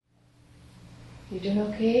You doing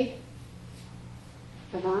okay?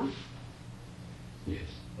 Ça va? Yes.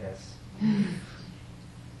 Yes.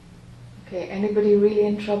 Okay, anybody really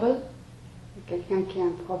in trouble? Quelqu'un qui a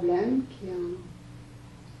un problème, qui a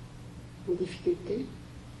une difficulté?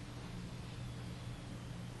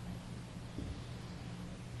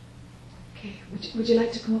 Okay, would you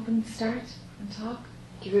like to come up and start and talk?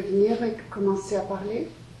 Qui veut venir et commencer à parler?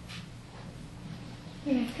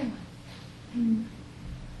 Yeah, come on.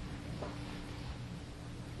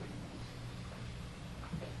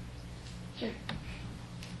 Sure.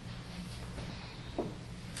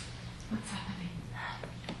 What's happening?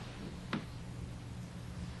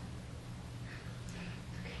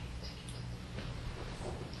 Okay, take it.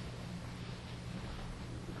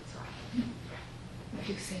 Sorry. If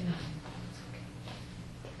you say nothing, it's okay.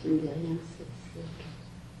 Tu ne dis rien, c'est ok.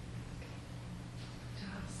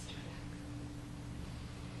 Just relax.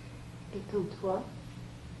 Détends-toi.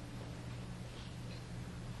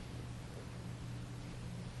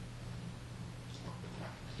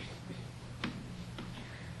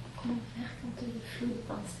 Comment faire quand le flot de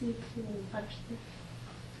pensée est trop rapide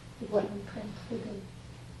et qu'on prenne trop de...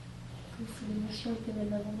 Comme si l'émotion était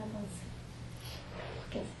même avant la pensée.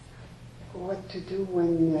 Casser ça. What to do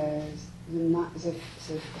when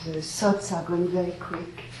the thoughts are going very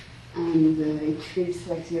quick and it feels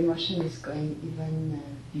like the emotion is going even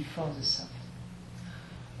before the thought.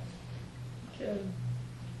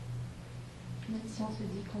 Même si on se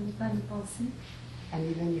dit qu'on n'est pas nos pensées, And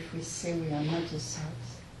even if we say we are not the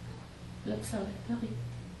thoughts, l'observateur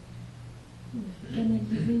il ne peut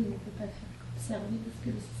qu'analyser, il ne peut pas faire qu'observer parce que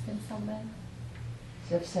le système s'emballe.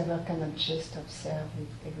 the observer cannot just observe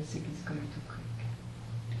if everything is going too quick.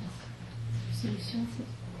 La solution,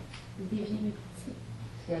 c'est de dévier mes pensées.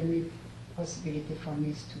 The only possibility for me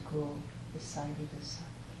is to go aside with the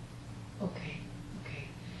thought. Okay, okay.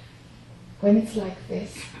 When it's like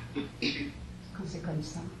this, Quand c'est comme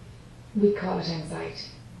ça, we call it anxiety.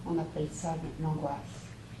 on appelle ça l'angoisse.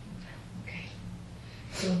 Okay.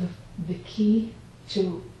 So the key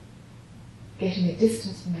to getting a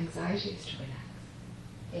distance from anxiety is to relax.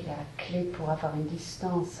 Et la clé pour avoir une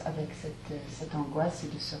distance avec cette angoisse,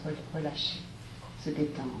 c'est de se relâcher, se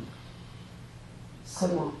détendre.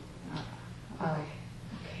 Comment? Okay.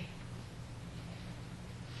 Okay.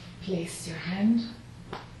 Place your hand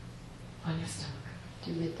on your stomach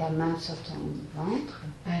Tu mets ta main sur ton ventre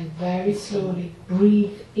and very slowly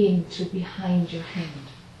breathe into behind your hand.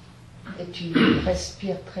 et tu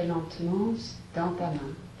respires très lentement dans ta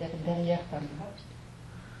main, derrière ta main.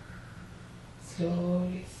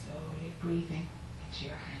 Slowly, slowly breathing into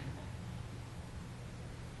your hand.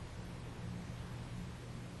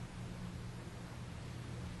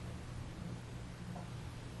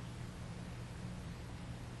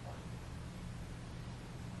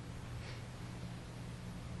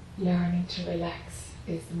 Learning to relax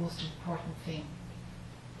is the most important thing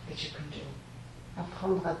that you can do.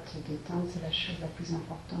 Apprendre à te détendre, c'est la chose la plus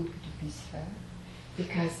importante que tu puisses faire.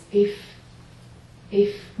 Because if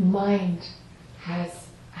mind has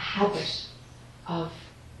a habit of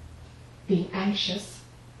being anxious,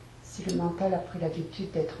 Si le mental a pris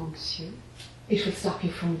l'habitude d'être anxieux, it will stop you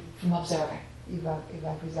from observing. il va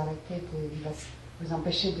vous arrêter, il va vous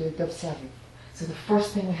empêcher d'observer. So the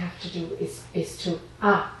first thing we have to do is to,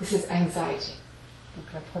 this is anxiety. Donc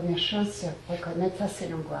la première chose, c'est reconnaître ça, c'est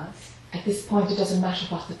l'angoisse. At this point, it doesn't matter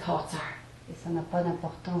what the thoughts are. Et ça n'a pas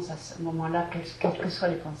d'importance à ce moment-là, quelles que soient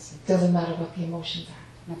les pensées. It doesn't matter what the emotions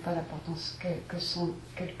are. Ça n'a pas d'importance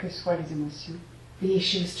quelles que soient les émotions. The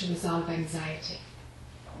issue is to resolve anxiety.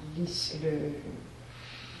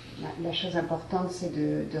 La chose importante, c'est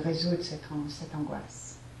de résoudre cette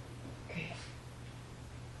angoisse. Okay.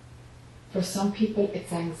 For some people,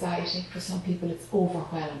 it's anxiety. For some people, it's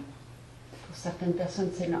overwhelm. Pour certaines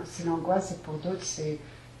personnes, c'est l'angoisse, et pour d'autres, c'est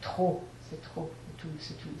trop. C'est trop.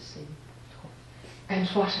 C'est trop. And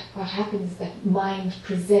what happens is that mind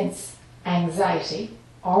presents anxiety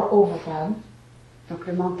or overwhelm. Donc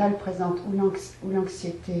le mental présente ou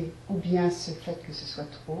l'anxiété, ou bien ce fait que ce soit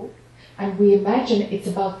trop. And we imagine it's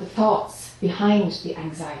about the thoughts behind the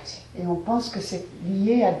anxiety. Et on pense que c'est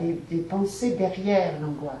lié à des pensées derrière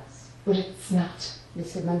l'angoisse. But it's not. Mais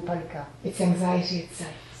c'est même pas le cas. It's anxiety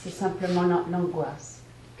itself. C'est simplement l'angoisse,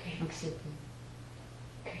 Okay. l'anxiété.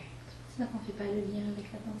 Okay. C'est ça qu'on ne fait pas le lien avec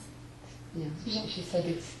la pensée. Yeah. She said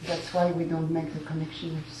that's why we don't make the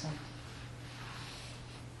connection with thought.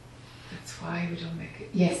 That's why we don't make it.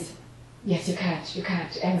 Yes. Yes, you can't. You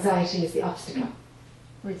can't. Anxiety is the obstacle.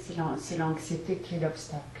 Oui, c'est l'anxiété qui est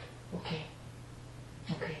l'obstacle. Okay.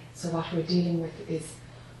 Okay. So what we're dealing with is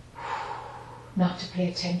not to pay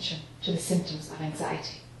attention to the symptoms of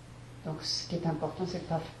anxiety. Donc ce qui est important, c'est de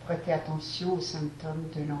pas prêter attention aux symptômes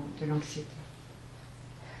de l'anxiété.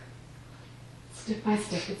 Step by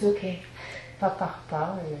step, it's okay. Pas par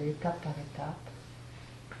pas, étape par étape.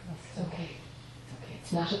 It's okay. It's okay.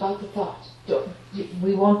 It's not about the thought.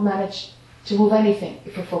 We won't manage to move anything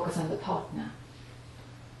if we focus on the thought now.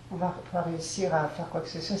 On va pas réussir à faire quoi que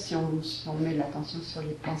ce soit si on met l'attention sur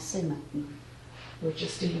les pensées maintenant. We're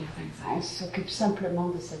just dealing with On anxiety. s'occupe simplement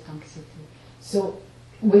de cette anxiété. So,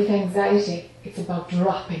 with anxiety, it's about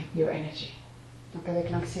dropping your energy. Donc avec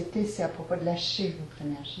l'anxiété, c'est à propos de lâcher votre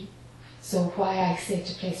énergie. So, why I say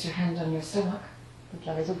to place your hand on your stomach Donc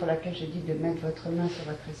la raison pour laquelle je dis de mettre votre main sur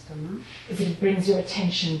votre estomac, is it brings your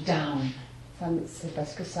attention down. c'est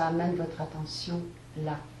parce que ça amène votre attention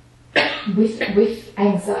là. With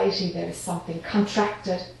anxiety, there is something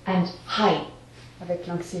contracted and high. Avec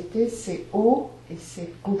l'anxiété, c'est haut et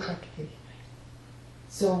c'est contracté.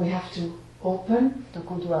 So we have to open Donc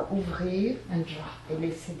on doit ouvrir and drop. et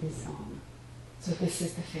laisser descendre. So this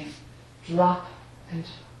is the thing. Drop and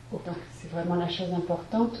open. Donc c'est vraiment la chose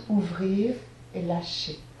importante, ouvrir et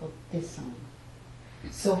lâcher pour descendre.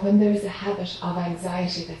 So when there is a habit of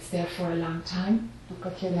anxiety that's there for a long time, Donc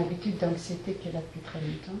quand il y a une habitude d'anxiété qui est là depuis très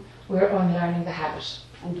longtemps, we're unlearning the habit.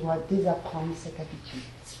 on doit désapprendre cette habitude.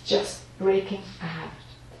 It's just breaking a habit.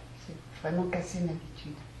 C'est vraiment casser une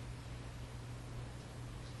habitude.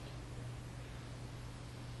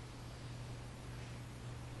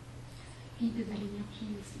 Vide de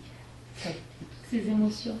l'énergie aussi. Ça, Ces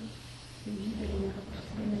émotions, c'est vide de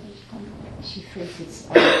l'énergie qu'on a. she feels it's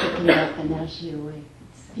taking that energy away.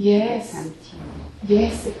 Yes. It's empty.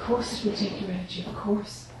 Yes, of course it will take your energy, of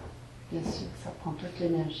course. Bien sûr, ça prend toute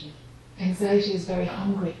l'énergie. Anxiety is very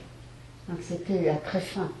hungry. L'anxiété a très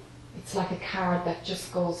faim. It's like a car that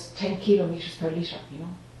just goes 10 kilometers per litre, you know.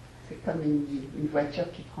 C'est comme une voiture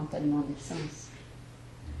qui prend tellement d'essence.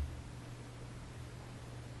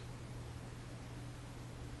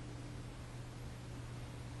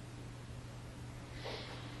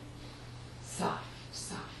 Soft,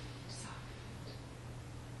 soft, soft.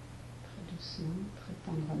 Très doucement, très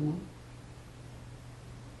tendrement.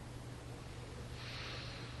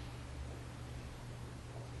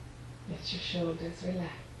 Let your shoulders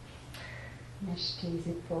relax. Lâche tes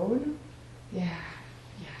épaules. Yeah,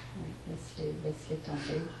 yeah, Oui, laisse-les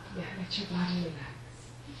tomber. yeah. Let your body relax.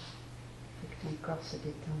 Faut que ton corps se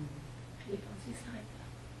détende. Les pensées s'arrêtent là.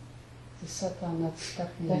 C'est ça ton not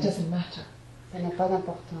stopping. That doesn't matter. Ça n'a pas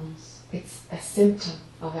d'importance. It's a symptom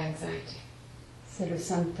of anxiety. C'est le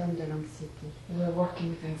symptôme de l'anxiété. We're working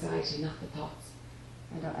with anxiety, not the thoughts.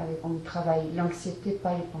 Alors, on travaille l'anxiété,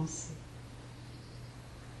 pas les pensées.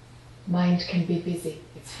 Mind can be busy,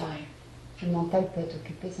 it's fine. Le mental peut être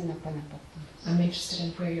occupé, ça n'a pas d'importance. I'm interested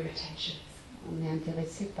in where your attention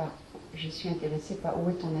is. Je suis intéressée par où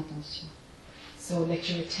est ton attention. So let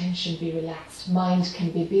your attention be relaxed. Mind can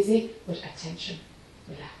be busy, but attention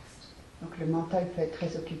relaxed. Donc le mental peut être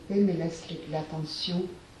très occupé, mais laisse l'attention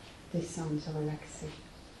descendre, se relaxer.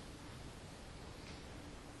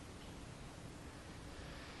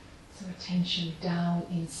 So attention down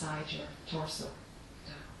inside your torso.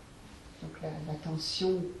 Down. Donc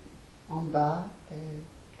l'attention en bas,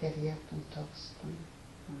 derrière ton torse,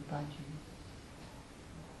 en bas du...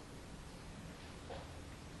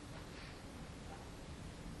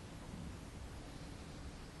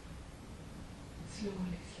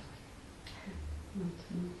 Slowly, slowly.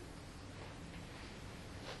 Maintenant.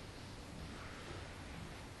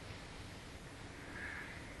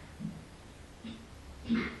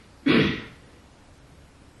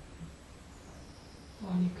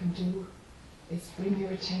 All you can do is bring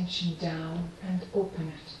your attention down and open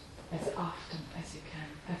it as often as you can.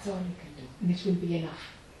 That's all you can do, and it will be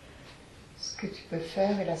enough. Ce que tu peux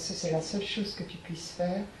faire, et c'est la seule chose que tu puisses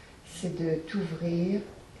faire, c'est de t'ouvrir,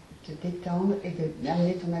 de te détendre et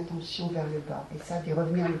d'amener ton attention vers le bas. Et ça, d'y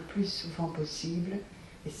revenir le plus souvent possible.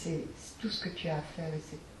 Et c'est tout ce que tu as à faire et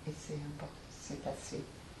c'est important, c'est assez.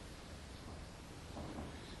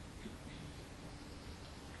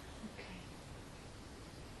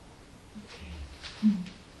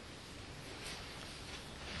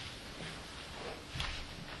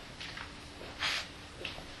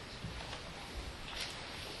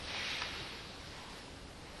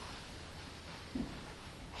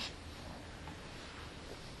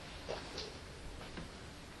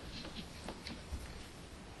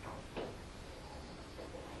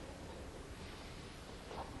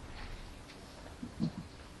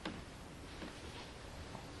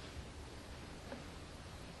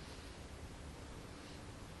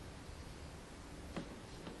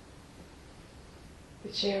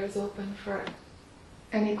 The chair is open for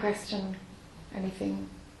any question, anything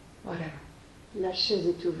whatever. La chaise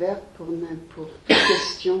est ouverte pour toute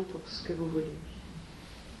question, pour ce que vous voulez.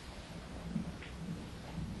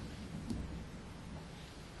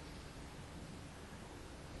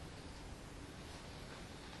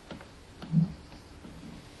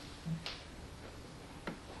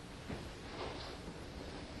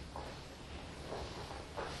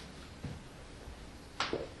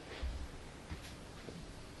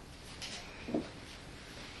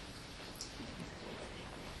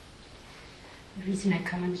 The reason I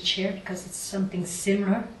come on the chair because it's something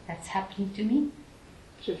similar that's happening to me.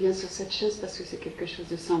 Je viens sur cette chaise parce que c'est quelque chose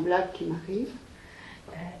de semblable qui m'arrive.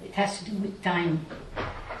 It has to do with time.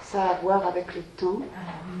 Ça a à voir avec le temps.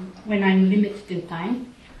 When I'm limited in time,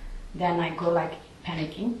 then I go like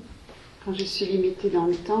panicking. Quand je suis limitée dans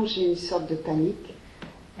le temps, j'ai une sorte de panique.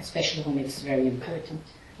 Especially when it's very important.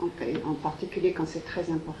 En particulier quand c'est très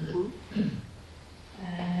important.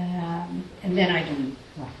 And then I don't,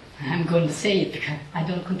 well, I'm going to say it because I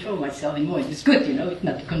don't control myself anymore. It's good, you know, it's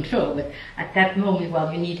not to control, but at that moment,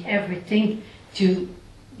 well, you need everything to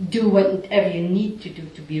do whatever you need to do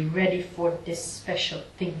to be ready for this special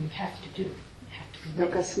thing you have to do. You have to be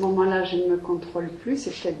ready. Donc à ce moment-là, je ne me contrôle plus,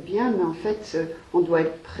 c'est peut-être bien, mais en fait, on doit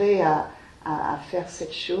être prêt à faire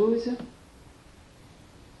cette chose.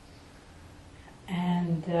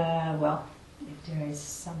 And, well, if there is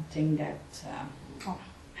something that,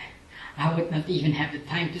 I would not even have the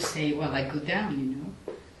time to say, well, I go down, you know.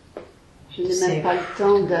 Je n'ai même pas le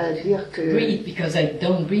temps de dire que... Breathe, because I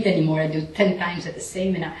don't breathe anymore. I do 10 times at the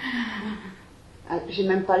same, and J'ai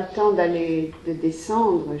même pas le temps de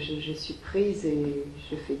descendre, je suis prise et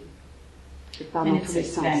je pars dans tous les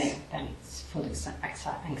sens. Then it's full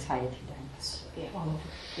anxiety, then it's all over.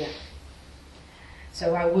 Yeah.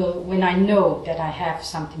 So I will, when I know that I have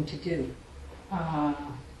something to do, at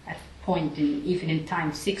a point, even in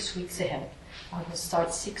time, 6 weeks ahead, I will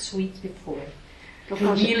start 6 weeks before. To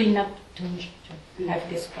really not to have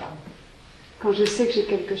this problem. Quand je sais que j'ai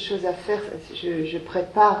quelque chose à faire, je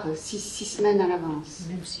prépare 6 semaines à l'avance.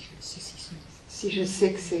 Même si je sais 6 semaines. Si je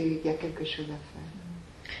sais qu'il y a quelque chose à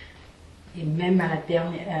faire. Et même à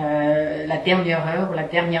la dernière heure ou la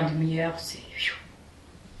dernière demi-heure, c'est...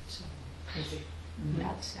 So crazy. I'm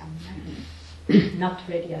not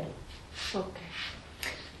ready at all. Okay.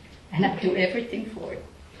 And I do everything for it.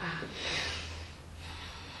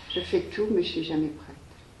 Je fais tout, mais je suis jamais prête.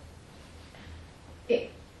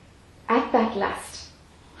 At that last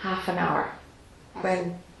half an hour,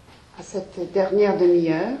 when cette dernière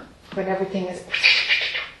demi-heure, everything is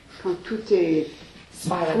quand tout est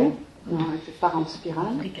spiraling, non, c'est pas en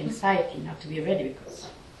spirale. Big anxiety not to be ready because.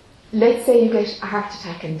 Let's say you get a heart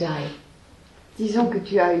attack and die. Disons que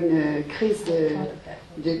tu as une crise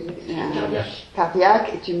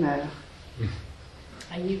cardiaque et tu meurs.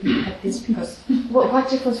 I even had this because What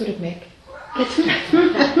difference would it make?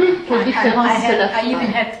 Quelle différence cela I even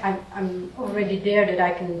had, I'm already there that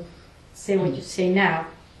I can say what you say now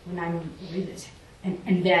when I'm really,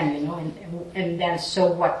 and then, you know, and then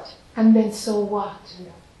so what? And then so what?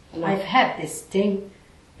 I've had this thing,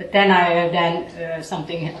 but then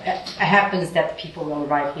something happens that people will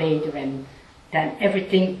arrive later and then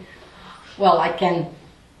everything, well,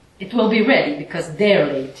 it will be ready because they're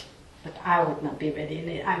late, but I would not be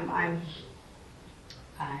ready. And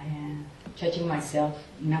I'm judging myself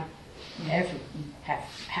not never have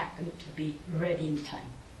happened to be ready in time,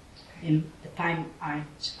 in the time I'm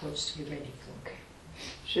supposed to be ready for.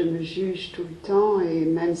 Je me juge tout le temps et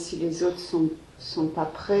même si les autres sont pas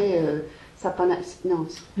prêts, ça pas non.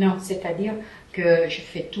 Non, c'est-à-dire que je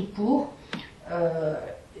fais tout pour.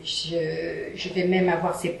 Je vais même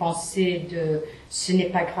avoir ces pensées de ce n'est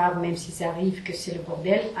pas grave même s'ils arrivent que c'est le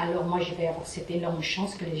bordel. Alors moi je vais avoir cette énorme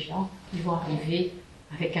chance que les gens ils vont arriver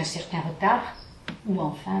avec un certain retard ou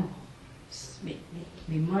enfin bon.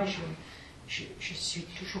 Mais moi je suis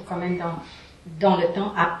toujours quand même dans le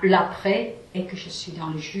temps l'après et que je suis dans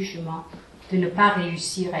le jugement de ne pas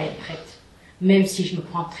réussir à être prête. Même si je me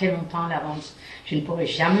prends très longtemps à l'avance, je ne pourrai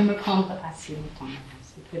jamais me prendre assez longtemps à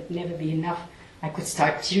l'avance. It would never be enough. I could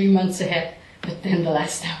start 3 months ahead, but then the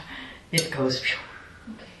last time it goes.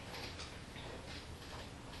 Okay.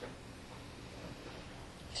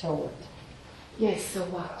 So what? Yes, so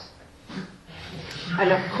what?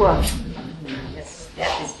 Alors quoi? Yes,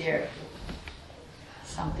 that is there.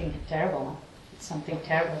 Something terrible. It's something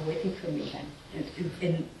terrible waiting for me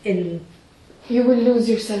then. You will lose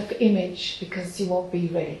your self-image because you won't be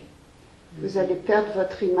ready. Vous allez perdre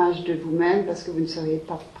votre image de vous-même parce que vous ne seriez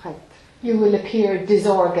pas prête. You will appear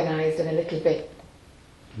disorganized and a little bit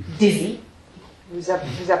dizzy. Vous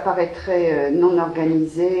apparaîtrez non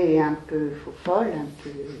organisé et un peu folle, un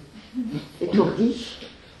peu étourdi.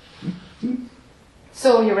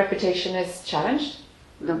 So your reputation is challenged.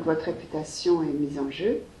 Donc votre réputation est mise en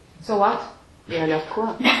jeu. So what? Et alors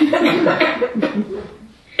quoi?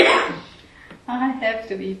 I have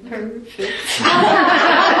to be perfect.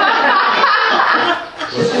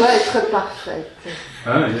 Je dois être parfaite.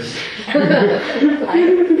 Ah, yes.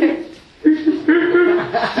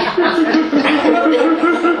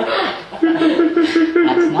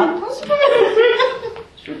 That's not possible.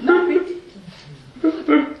 Should not be.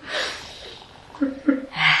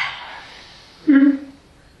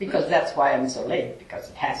 Because that's why I'm so late,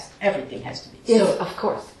 because everything has to be Yes, so of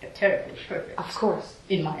course. terribly perfect Of course.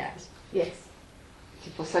 in my eyes. Yes.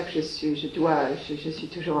 C'est pour ça que je suis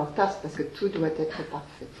toujours en retard, c'est parce que tout doit être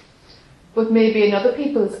parfait. But maybe in other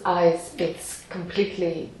people's eyes, it's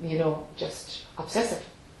completely, just obsessive.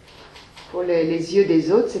 Pour les yeux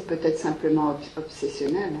des autres, c'est peut-être simplement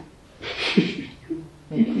obsessionnel.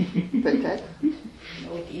 Peut-être.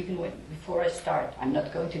 Even before I start, I'm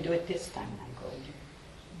not going to do it this time. I'm going to.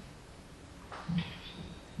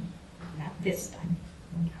 Not this time.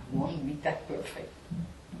 I won't be that perfect.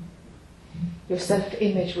 Your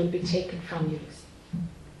self-image will be taken from you.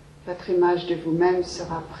 Votre image de vous-même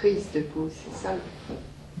sera prise de vous, c'est ça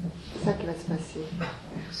qui va se passer.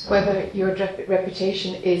 Whether your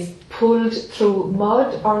reputation is pulled through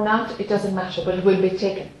mud or not, it doesn't matter, but it will be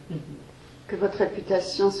taken. Que votre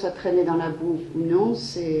réputation soit traînée dans la boue ou non,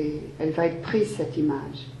 elle va être prise, cette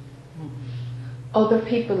image. Other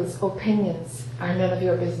people's opinions are none of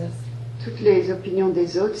your business. Toutes les opinions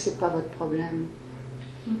des autres, c'est pas votre problème.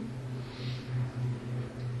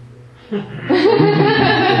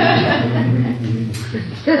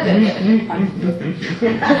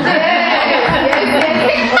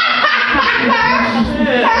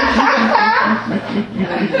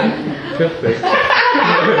 Perfect.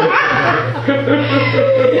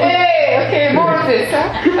 Okay, more of this, huh?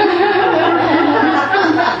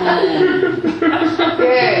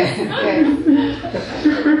 Yes.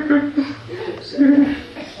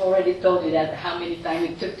 I already told you that how many times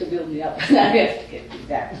it took to build me up. Now we have to get to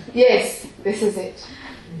that. Yes, this is it.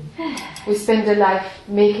 We spend a life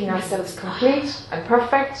making ourselves complete and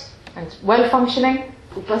perfect and well-functioning.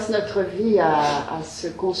 On passe notre vie à se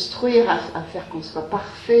construire, à faire qu'on soit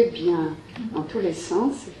parfait, bien dans tous les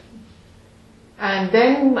sens. And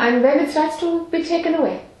then it starts to be taken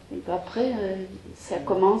away. Et puis après,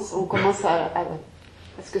 on commence à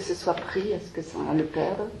ce que ce soit pris, à ce que ça à le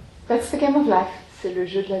perdre. That's the game of life. C'est le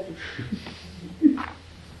jeu de la vie.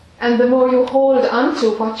 And the more you hold on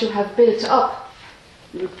to what you have built up,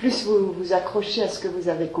 Le plus vous vous accrochez à ce que vous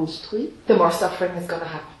avez construit, the more suffering is going to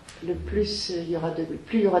happen. le plus il y aura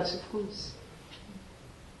de souffrance.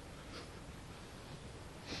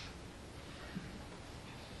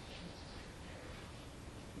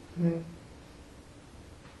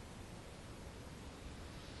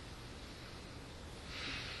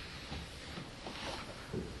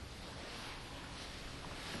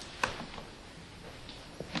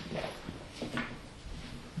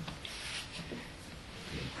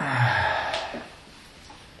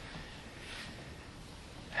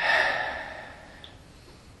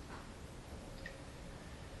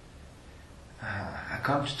 I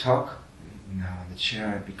come to talk now in the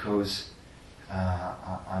chair because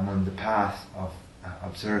I'm on the path of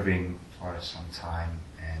observing for some time,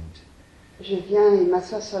 and Je viens et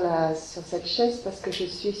m'assois sur cette chaise parce que je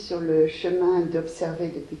suis sur le chemin d'observer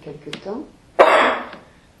depuis quelque temps.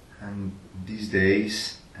 and these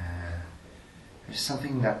days there's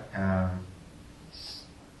something that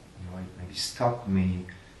maybe stopped me.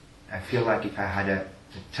 I feel like if I had a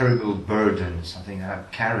terrible burden, something that I'm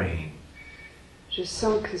carrying. Je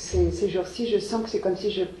sens que ces jours-ci, je sens que c'est comme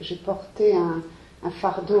si je portais un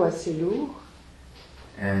fardeau assez lourd.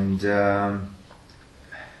 And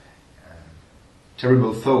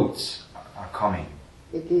terrible thoughts are coming.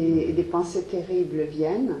 Et des pensées terribles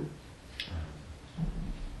viennent.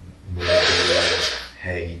 Murder,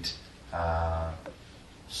 hate,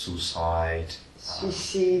 suicide.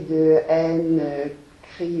 Suicide, haine,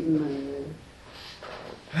 crime.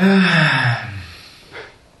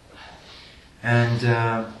 And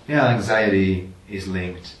anxiety is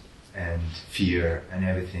linked, and fear and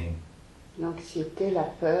everything. L'anxiété, la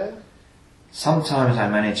peur. Sometimes I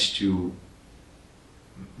manage to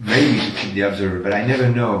maybe to keep the observer, but I never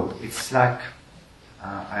know. It's like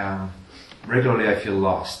regularly I feel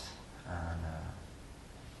lost,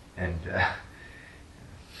 and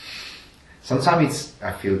sometimes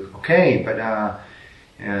I feel okay, but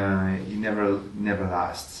it never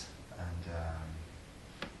lasts,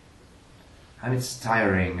 and it's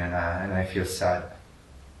tiring, and I feel sad.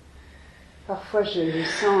 Parfois je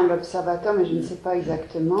sens l'observateur, mais je ne sais pas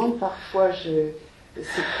exactement. Parfois je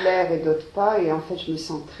c'est clair et d'autres pas, et en fait je me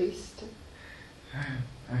sens triste.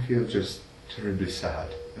 I feel just terribly sad.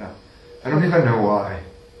 You know, I don't even know why.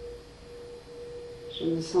 Je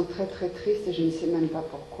me sens très très triste et je ne sais même pas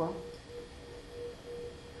pourquoi.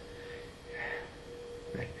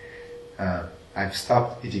 I've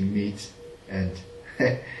stopped eating meat and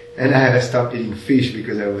and I stopped eating fish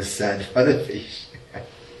because I was sad for the fish.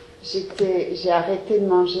 J'ai arrêté de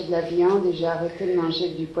manger de la viande et j'ai arrêté de manger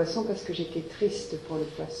du poisson parce que j'étais triste pour le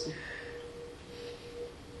poisson.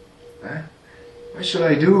 Huh? What should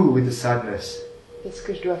I do with the sadness? Qu'est-ce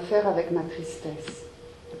que je dois faire avec ma tristesse?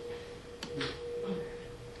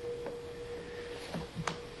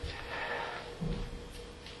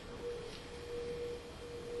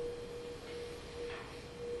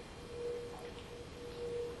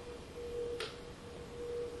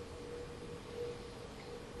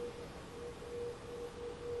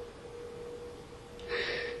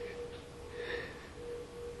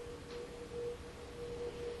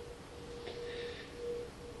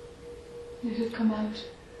 Let it come out.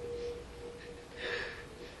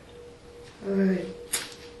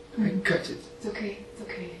 I got it. It's okay, it's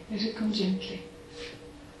okay. Let it come gently.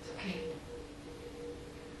 It's okay.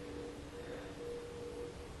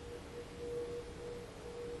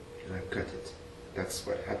 I got it. That's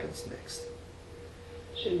what happens next.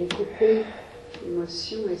 Je l'ai coupé,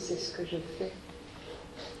 l'émotion, et c'est ce que je fais.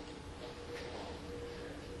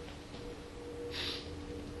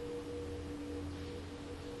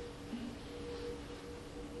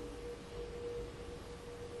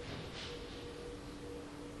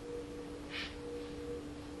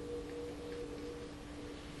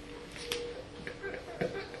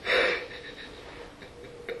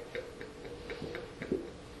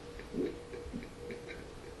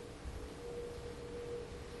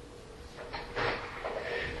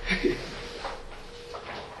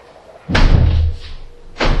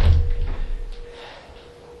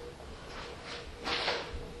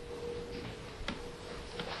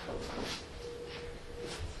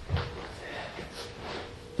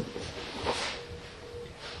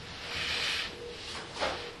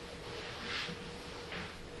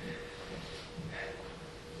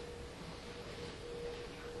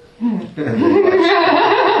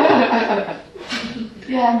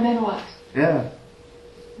 Yeah, and then what? Yeah.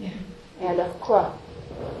 Yeah. Et alors quoi?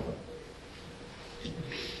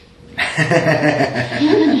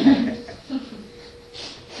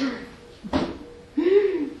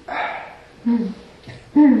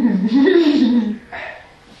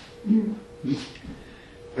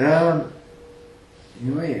 In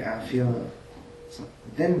a way, I feel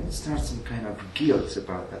then starts some kind of guilt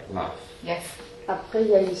about that laugh. Yes. Après, il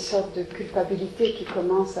y a une sorte de culpabilité qui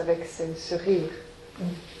commence avec ce rire.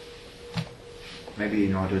 Maybe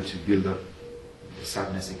in order to build up the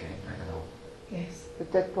sadness again. I don't know. Yes.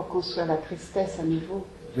 Peut-être pour construire la tristesse à nouveau.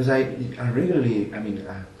 Because I regularly,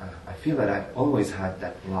 I feel that I've always had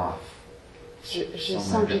that laugh. Je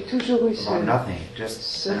sens que j'ai toujours eu About nothing, just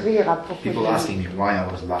ce rire à propos people de asking me why I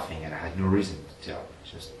was laughing, and I had no reason to tell.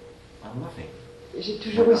 Just I'm laughing. J'ai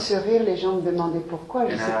toujours eu ce rire, les gens me demandaient pourquoi,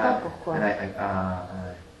 je ne sais pas pourquoi. And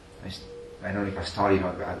I don't know if I started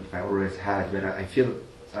or if I always had, but I feel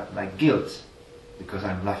like guilt because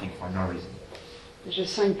I'm laughing for no reason. Je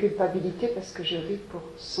sens une culpabilité parce que je ris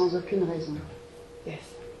sans aucune raison. Yes.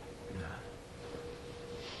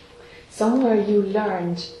 Somewhere you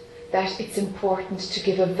learned that it's important to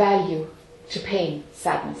give a value to pain,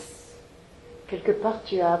 sadness. Quelque part,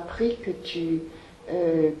 tu as appris que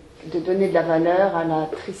de donner de la valeur à la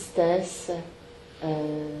tristesse,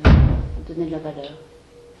 donner de la valeur.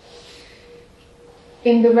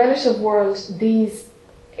 In the relative world, these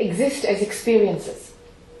exist as experiences,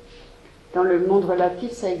 Dans le monde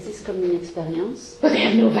relatif, ça existe comme une expérience, but they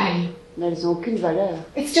have no value. mais elles n'ont aucune valeur.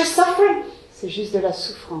 It's just suffering. C'est juste de la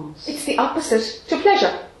souffrance. It's the opposite to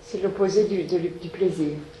pleasure. C'est l'opposé du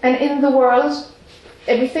plaisir. And in the world,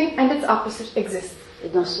 everything and its opposite exists. Et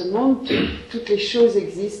dans ce monde, toutes les choses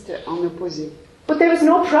existent en opposé. But there is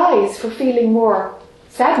no prize for feeling more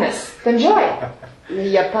sadness than joy. Mais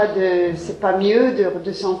il n'y a pas c'est pas mieux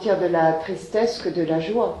de sentir de la tristesse que de la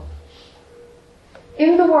joie.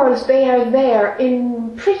 In the world, they are there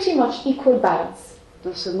in pretty much equal balance.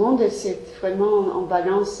 Dans ce monde, c'est vraiment en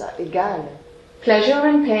balance égale. Pleasure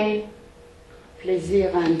and pain, Plaisir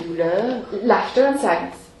et douleur, laughter and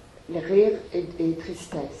sadness. les rires et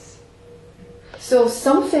tristesse. So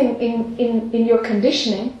something in your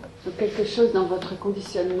conditioning Donc quelque chose dans votre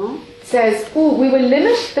conditionnement, says, oh, we will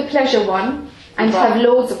limit the pleasure one and have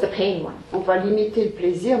loads of the pain one. on va limiter le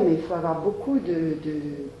plaisir, mais il faut avoir beaucoup de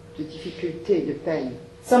difficultés, de peine.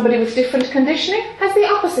 Somebody with different conditioning has the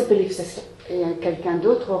opposite belief system. Et quelqu'un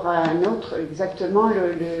d'autre aura un autre, exactement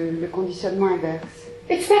le conditionnement inverse.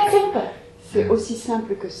 It's that simple. C'est aussi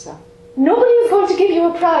simple que ça. Nobody is going to give you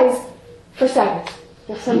a prize for sadness.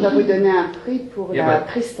 Personne ne va vous donner un prix pour Yeah, la but-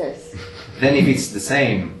 tristesse. Then if it's the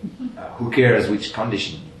same, who cares which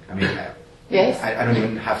condition? I mean, Yes. I don't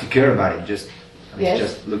even have to care about it. Yes.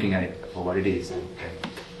 Just looking at it for what it is.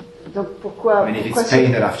 Okay. Donc pourquoi, I mean, if pourquoi it's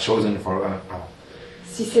pain that I've chosen for,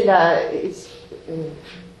 si c'est la...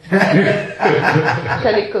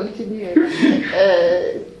 J'allais continuer.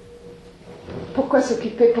 Pourquoi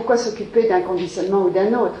s'occuper d'un conditionnement ou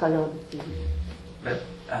d'un autre alors? but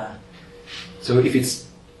so if it's,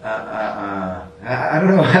 I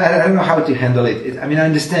don't know, I don't know how to handle it. I mean, I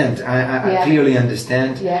understand. I Yeah. clearly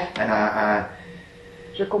understand, Yeah. and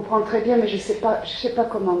Je comprends très bien, mais je sais pas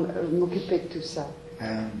comment m'occuper de tout ça.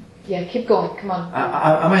 Yeah, keep going. Come on.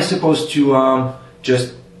 am I supposed to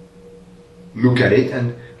just look at it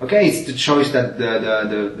and okay, it's the choice that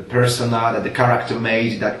the persona, that the character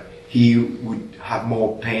made, that he would have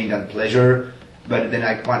more pain than pleasure, but then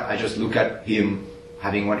I just look at him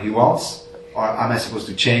having what he wants, or am I supposed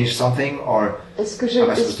to change something, or Qu'est-ce que am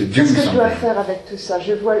I supposed to do je dois something? faire avec tout ça?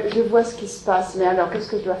 Je vois ce qui se passe, mais alors qu'est-ce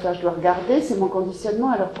que je dois faire? Je dois regarder, c'est mon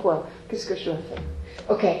conditionnement, alors quoi? Qu'est-ce que je dois faire?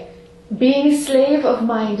 Okay. Being a slave of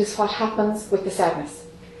mind is what happens with the sadness.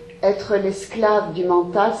 Être l'esclave du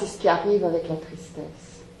mental, c'est ce qui arrive avec la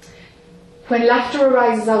tristesse. When laughter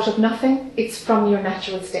arises out of nothing, it's from your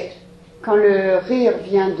natural state. Quand le rire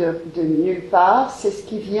vient de nulle part, c'est ce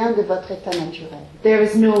qui vient de votre état naturel. There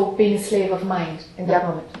is no being a slave of mind in that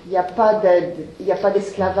moment. Il n'y a pas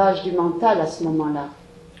d'esclavage du mental à ce moment-là.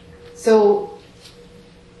 So,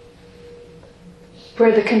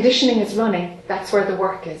 where the conditioning is running, that's where the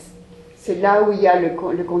work is. C'est là où il y a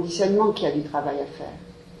le conditionnement qui a du travail à faire.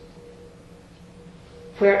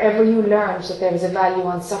 Wherever you learned that there is a value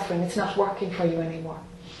on suffering, it's not working for you anymore.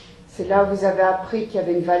 C'est là où vous avez appris qu'il y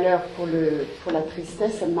avait une valeur pour la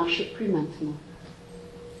tristesse, elle ne marche plus maintenant.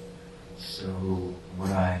 So what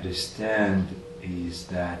I understand is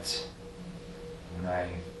that when I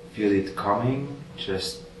feel it coming,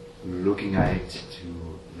 just looking at it to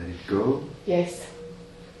let it go, Yes.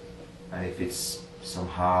 and if it's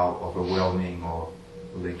somehow overwhelming or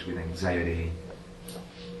linked with anxiety,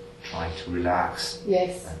 trying to relax,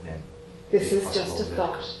 Yes. and then This if is just a possible,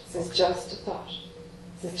 thought. This is just a thought.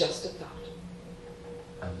 This is just a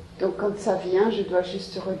thought. Donc quand ça vient, je dois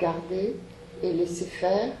juste regarder et laisser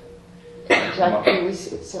faire. J'ai appris, oui,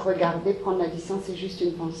 c'est regarder, prendre la distance, c'est juste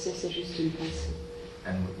une pensée, c'est juste une pensée.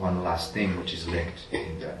 And one last thing which is linked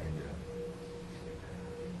in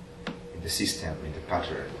the system, in the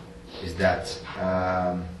pattern, is that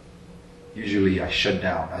usually I shut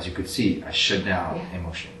down, as you could see, I shut down Yeah.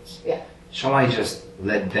 emotions. Yeah. Shall I just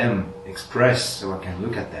let them express so I can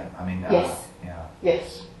look at them? I mean, Yes. yeah, Yes.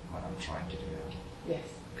 that's what I'm trying to do. Yes.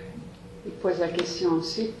 Okay. Il pose la question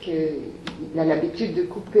ensuite qu'il a l'habitude de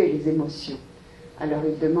couper les émotions. Alors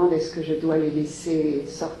il demande est-ce que je dois les laisser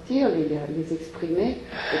sortir, les exprimer,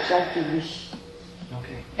 et Jacques dit oui.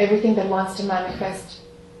 Okay. Everything that wants to manifest,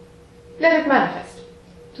 let it manifest.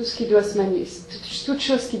 Tout ce qui doit se manifester, toute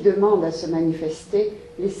chose qui demande à se manifester,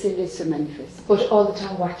 laissez-les se manifester. But all the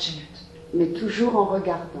time watching it. Mais toujours en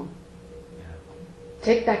regardant.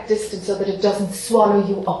 Take that distance so that it doesn't swallow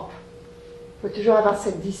you up. Il faut toujours avoir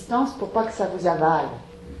cette distance pour pas que ça vous avale.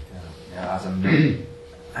 Yeah, as I'm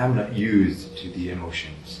not used to the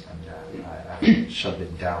emotions, and I've shut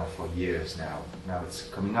them down for years now. Now it's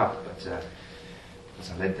coming up, but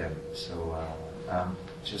because I let them. So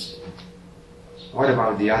just what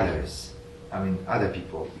about the others? I mean, other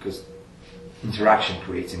people, because interaction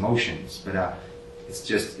creates emotions, but it's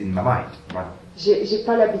just in my mind. But J'ai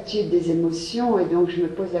pas l'habitude des émotions et donc je me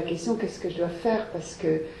pose la question qu'est-ce que je dois faire parce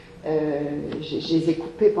que je les ai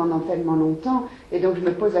coupées pendant tellement longtemps et donc je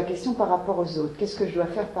me pose la question par rapport aux autres. Qu'est-ce que je dois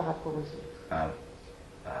faire par rapport aux autres?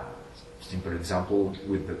 simple example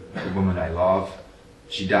with the woman I love,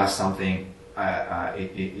 she does something,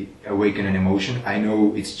 it awakens an emotion. I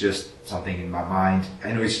know it's just something in my mind.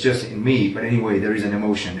 I know it's just in me, but anyway, there is an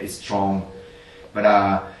emotion. It's strong, but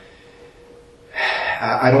I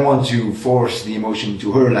don't want to force the emotion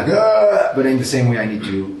to her, like, but in the same way, I need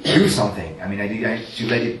to do something. I mean, I need to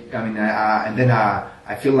let it. I mean, and then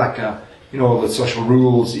I feel like, you know, the social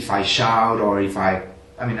rules. If I shout or if I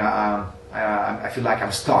feel like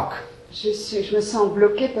I'm stuck. Je me sens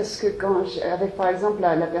bloquée parce que avec par exemple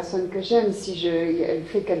la personne que j'aime, si elle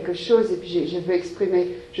fait quelque chose et puis je veux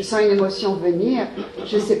exprimer, je sens une émotion venir,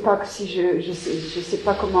 je sais pas si je sais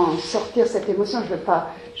pas comment sortir cette émotion, je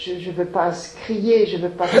veux pas crier, je veux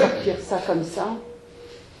pas sortir ça comme ça,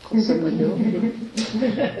 grosso modo.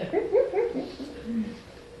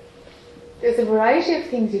 There's a variety of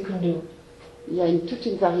things you can do. Il y a toute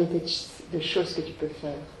une variété de choses que tu peux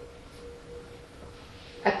faire.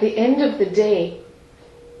 At the end of the day,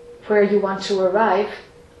 where you want to arrive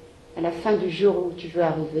À la fin du jour où tu veux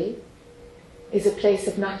arriver, is a place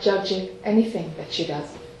of not judging anything that she does.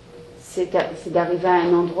 c'est d'arriver à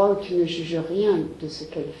un endroit où tu ne juges rien de ce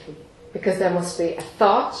qu'elle fait. Because there must be a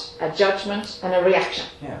thought, a judgment, and a reaction.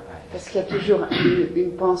 Yeah, Parce qu'il y a toujours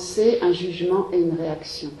une pensée, un jugement et une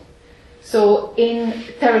réaction. So in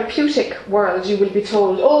therapeutic world, you will be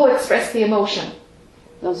told, oh, express the emotion.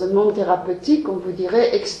 Dans un monde thérapeutique, on vous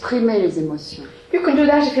dirait exprimer les émotions. You can do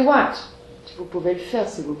that if you want. Vous pouvez le faire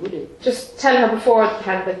si vous voulez. Just tell her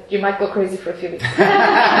beforehand that you might go crazy for a few weeks. Vous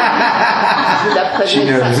la She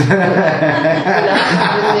prévenez, knows. vous la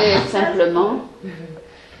prévenez simplement.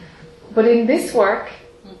 But in this work,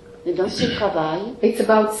 Et dans ce travail, it's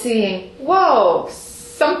about seeing, whoa,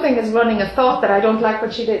 something is running a thought that I don't like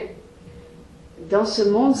what she did. dans ce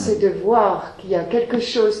monde, c'est de voir qu'il y a quelque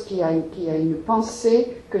chose, qu'il y a une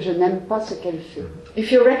pensée que je n'aime pas ce qu'elle fait.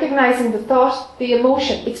 If you're recognizing the thought, the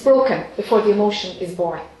emotion, it's broken before the emotion is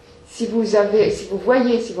born. Si vous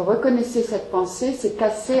voyez, si vous reconnaissez cette pensée, c'est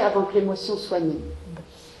cassé avant que l'émotion soit née.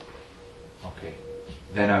 Okay.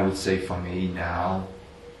 Then I would say for me now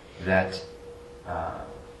that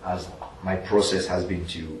as my process has been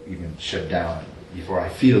to even shut down before I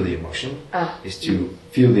feel the emotion, is to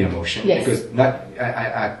feel the emotion. Yes. Because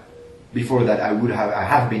before that I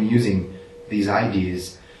have been using these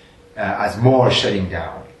ideas as more shutting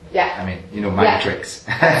down. Yeah. I mean, you know, mind tricks.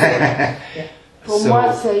 Pour So-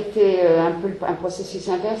 moi, ça a été un peu un processus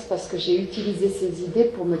inverse parce que j'ai utilisé ces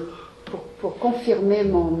idées pour confirmer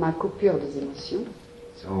ma coupure des émotions.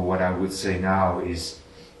 So what I would say now is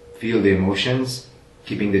feel the emotions,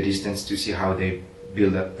 keeping the distance to see how they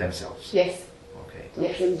build up themselves. Yes. Okay. Donc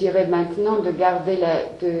Yes. je me dirais maintenant de garder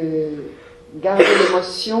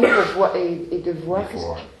l'émotion pour voir et de voir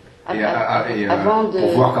Before. av- Et, av- avant de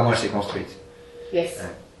pour voir comment elle s'est construite. Yes.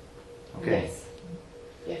 Okay. Yes.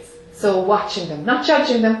 Yes. So watching them, not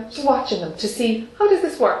judging them, just watching them to see how does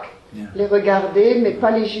this work. les regarder, mais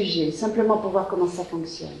pas les juger, simplement pour voir comment ça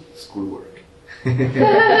fonctionne. Schoolwork.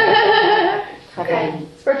 Travail.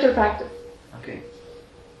 Spiritual practice. Okay.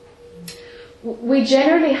 We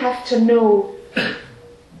generally have to know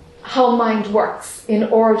how mind works in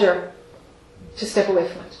order to step away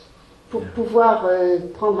from it. Pour pouvoir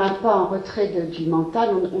prendre un pas en retrait du mental,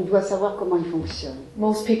 on doit savoir comment il fonctionne.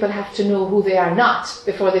 Most people have to know who they are not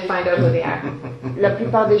before they find out who they are. La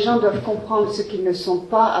plupart des gens doivent comprendre ce qu'ils ne sont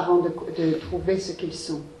pas avant de trouver ce qu'ils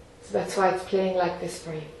sont. So that's why it's playing like this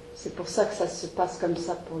for you. C'est pour ça que ça se passe comme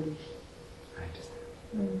ça pour lui. I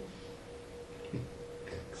understand.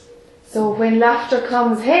 So when laughter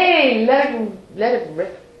comes, hey, let it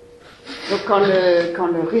rip. Donc quand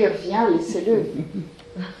le rire vient, laissez-le.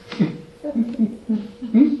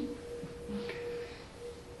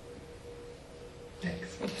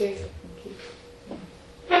 Thanks. Okay.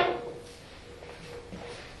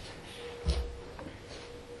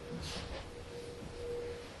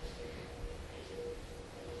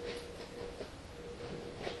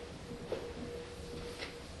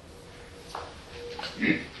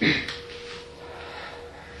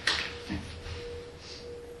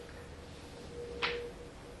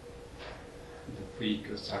 Depuis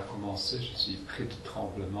que ça a commencé, je suis pris de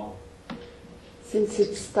tremblement. Since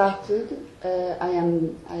it started, I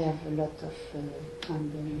have a lot of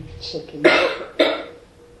trembling, shaking.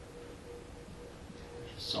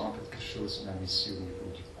 Je sens quelque chose même ici au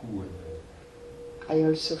niveau du cou. I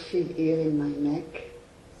also feel here in my neck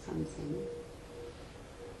something.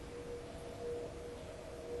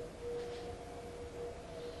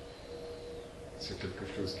 C'est quelque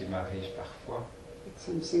chose qui m'arrive parfois. It's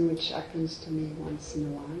something which happens to me once in a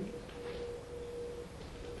while.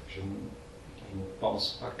 Je ne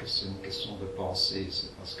pense pas que c'est une question de pensée,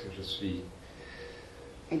 c'est parce que je suis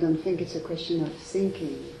I don't think it's a question of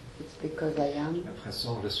thinking. It's because I am. j'ai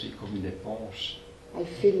l'impression que je suis comme une éponge. I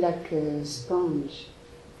feel like a sponge.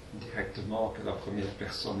 Directement que la première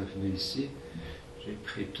personne est venue ici, j'ai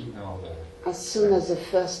pris tout dans le... As soon as the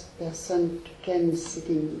first person came to sit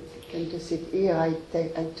here, I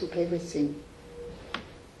took everything.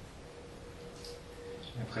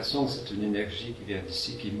 J'ai l'impression que c'est une énergie qui vient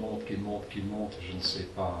d'ici, qui monte, je ne sais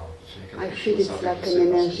pas. J'ai I quelque feel chose it's avec, like je an sais pas ce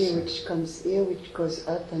que energy c'est. which comes here, which goes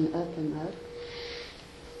up and up and up.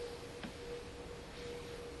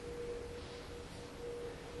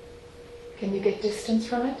 Can you get distance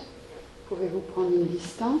from it? Pouvez-vous prendre une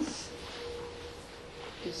distance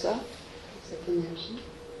de ça, de cette énergie?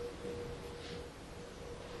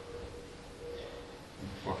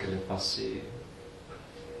 Une fois qu'elle est passée,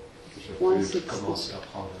 je peux Once it's- commencer à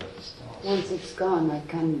prendre la distance. Once it's gone, I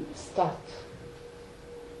can start.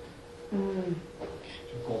 Je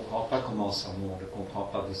ne comprends pas comment ça monte, je ne comprends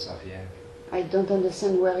pas d'où ça vient. I don't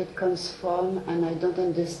understand where it comes from, and I don't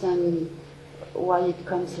understand why it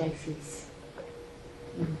comes like this.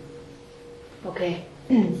 Okay.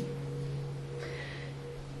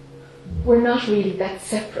 We're not really that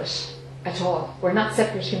separate at all. We're not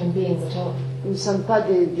separate human beings at all. Nous ne sommes pas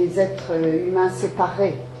des êtres humains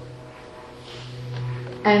séparés.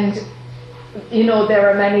 And, you know, there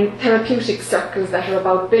are many therapeutic circles that are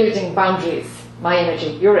about building boundaries. My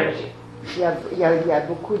energy, your energy. Il y a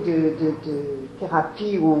beaucoup de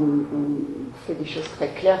thérapies où on fait des choses très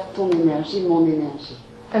claires, ton énergie, mon énergie.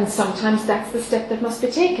 And sometimes that's the step that must be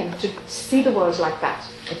taken to see the world like that.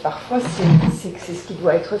 Et parfois, c'est ce qui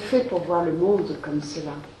doit être fait pour voir le monde comme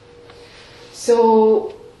cela.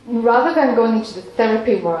 So, rather than going into the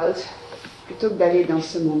therapy world, Plutôt que d'aller dans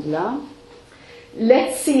ce monde-là,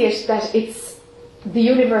 let's see it that it's the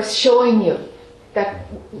universe showing you that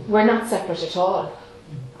we're not separate at all.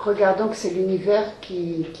 regardons que c'est l'univers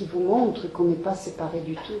qui vous montre qu'on n'est pas séparés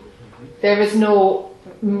du tout. There is no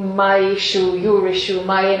my issue, your issue,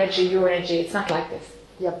 my energy, your energy. It's not like this.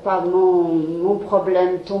 Il n'y a pas mon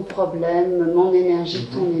problème, ton problème, mon énergie,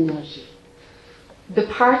 ton énergie. The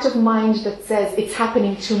part of mind that says it's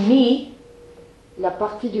happening to me La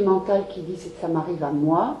partie du mental qui dit que ça m'arrive à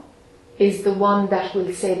moi, is the one that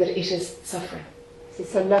will say that it is suffering. c'est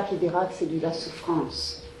celle-là qui dira que c'est de la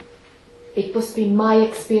souffrance. It must be my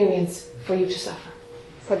experience for you to suffer.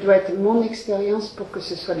 Ça doit être mon expérience pour que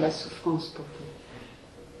ce soit de la souffrance pour vous.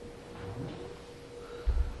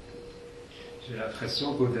 J'ai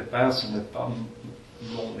l'impression qu'au départ, ce n'est pas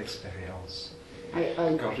mon expérience.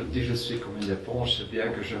 Quand je dis je suis comme une éponge, c'est bien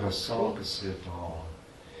que je ressens que c'est dans...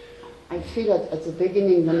 I feel at the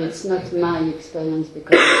beginning that it's not my experience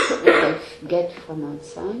because it's what I get from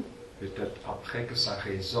outside, Peut-être après que ça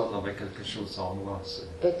résonne avec quelque chose en moi.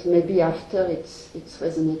 but maybe after it's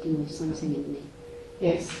resonating with something in me.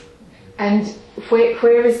 Yes. And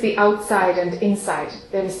where is the outside and inside?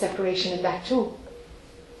 There is separation in that too.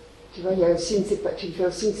 Tu vois, il y a aussi tu fais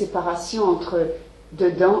aussi une séparation entre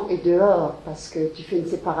dedans et dehors, parce que tu fais une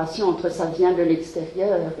séparation entre ça vient de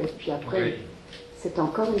l'extérieur et puis après Oui, c'est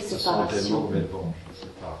encore une ce sont des séparation. mots, mais bon, je ne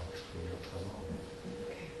sais pas.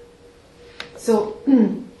 So,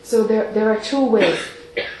 so there are two ways.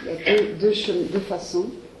 Il y a deux façons.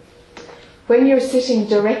 When you're sitting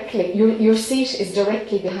directly, your seat is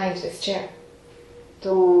directly behind this chair. Ta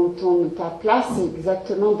place est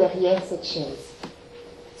exactement derrière cette chaise.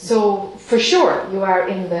 So for sure you are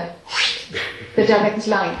in the direct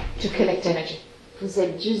line to collect energy. Vous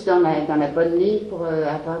êtes juste dans la bonne ligne pour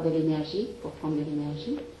avoir de l'énergie, pour prendre de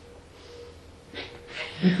l'énergie.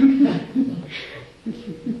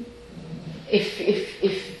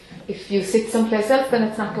 If you sit someplace else, then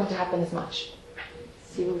it's not going to happen as much.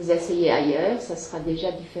 Si vous vous asseyez ailleurs, ça sera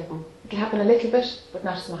déjà différent. It can happen a little bit, but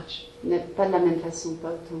not as much. Mais pas de la même façon, pas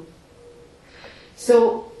autant.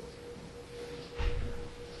 So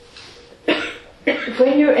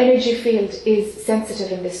when your energy field is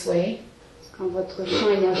sensitive in this way, Quand votre champ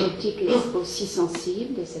énergétique est aussi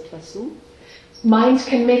sensible de cette façon, mind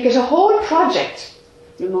can make it a whole project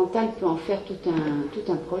le mental peut en faire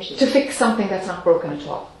tout un projet to fix something that's not broken at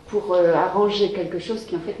all. pour arranger quelque chose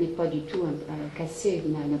qui en fait n'est pas du tout cassé,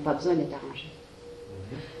 n'a pas besoin d'être arrangé.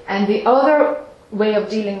 And the other way of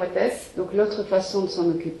dealing with this Donc l'autre façon de s'en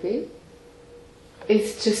occuper,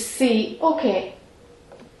 is to see, okay,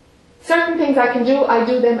 certain things I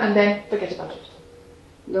do them and then forget about it.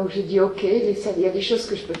 donc je dis ok, il y a des choses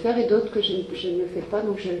que je peux faire et d'autres que je ne fais pas,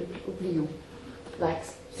 donc oublions. Like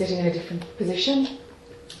sitting in a different position.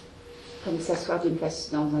 Comme s'asseoir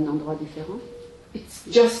dans un endroit différent. It's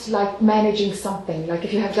just like managing something. Like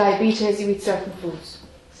if you have diabetes, you eat certain foods.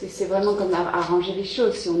 C'est vraiment comme arranger les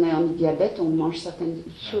choses. Si on est en diabète, on mange certaines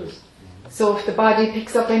choses. So if the body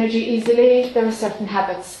picks up energy easily, there are certain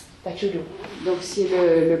habits that you do. Donc si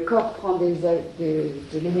le corps prend de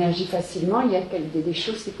l'énergie facilement, il y a des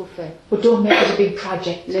choses qu'il faut faire. But don't make it a big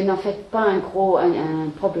project. Mais n'en faites pas un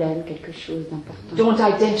problème, quelque chose d'important. Don't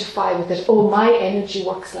identify with it. Oh, my energy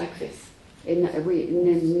works like this. Et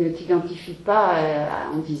ne t'identifie pas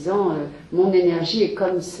en disant mon énergie est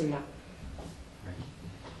comme cela.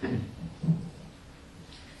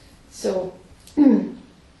 So,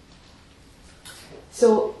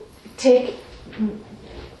 take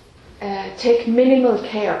minimal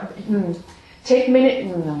care.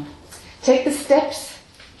 Take the steps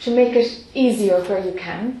to make it easier where you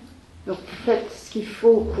can. Donc faites ce qu'il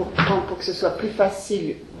faut pour que ce soit plus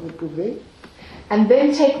facile, vous pouvez. And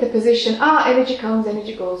then take the position, energy comes,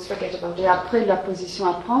 energy goes, forget about Et it. après, la position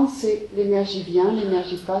à prendre, c'est l'énergie vient,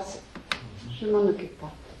 l'énergie passe, je m'en occupe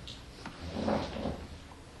pas.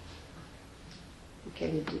 Donc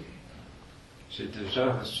elle est deux. J'ai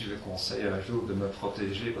déjà reçu le conseil un jour de me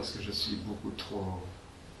protéger parce que je suis beaucoup trop...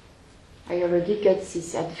 I already get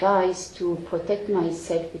this advice to protect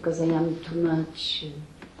myself because I am too much.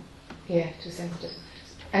 Yeah, too sensitive.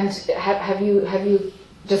 And have you,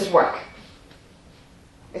 does it work?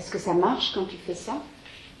 Est-ce que ça marche quand tu fais ça?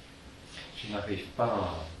 Je n'arrive pas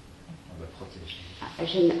à me protéger. I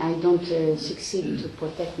don't succeed to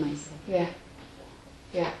protect myself. Yeah,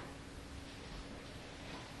 yeah.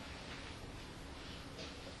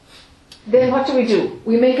 Then what do?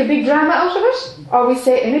 We make a big drama out of it? Or we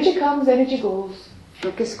say energy comes, energy goes?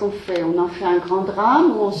 Donc qu'est-ce qu'on fait? On en fait un grand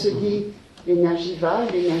drame ou on se dit l'énergie va,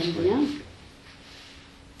 l'énergie vient?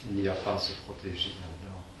 Il n'y a pas à se protéger là-dedans.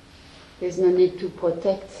 There's no need to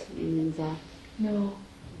protect in that. No.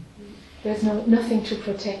 There's nothing to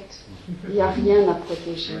protect. Il n'y a rien à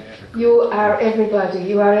protéger. You are everybody,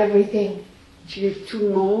 you are everything. Tu es tout le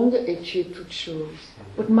monde et tu es toute chose.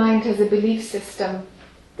 But mind has a belief system.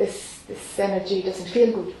 This energy doesn't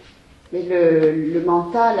feel good. Mais le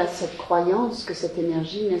mental a cette croyance que cette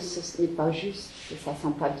énergie n'est pas juste, ça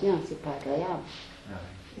sent pas bien, c'est pas agréable.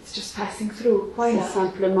 It's just passing through. Why C'est not?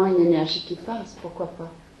 simplement une énergie qui passe, pourquoi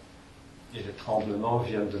pas? Et les tremblements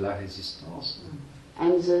viennent de la résistance.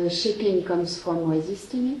 And the shaking comes from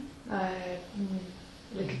resisting it? A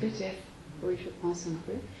little bit, yeah. Oui, je pense un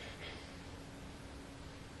peu.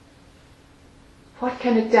 What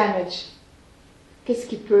can it damage? Qu'est-ce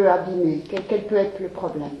qui peut abîmer? Quel peut être le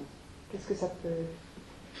problème? Qu'est-ce que ça peut...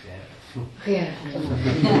 Rien. Rien.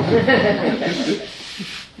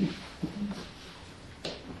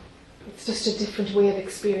 It's just a different way of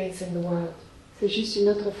experiencing the world. C'est juste une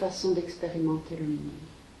autre façon d'expérimenter le monde.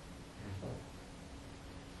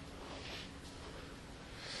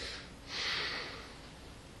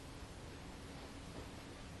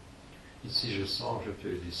 Ici, je sens que je peux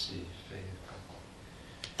laisser faire.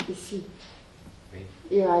 Ici. Oui.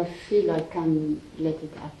 Here I feel I can let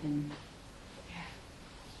it happen.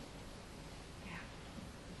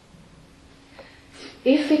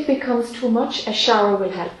 If it becomes too much, a shower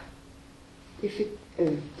will help.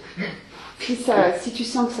 Si tu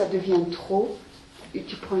sens que ça devient trop, et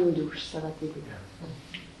tu prends une douche, ça va t'aider.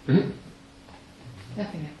 Nothing else.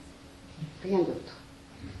 Rien d'autre.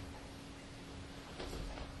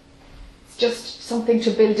 It's just something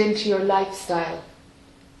to build into your lifestyle.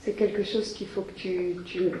 C'est quelque chose qu'il faut que tu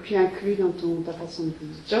inclues dans ta façon de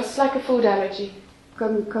vivre. Just like a food allergy.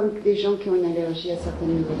 Comme des gens qui ont une allergie à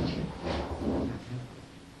certaines nourritures.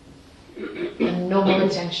 And no more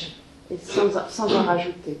attention. Et sans en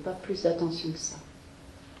rajouter, pas plus d'attention que ça.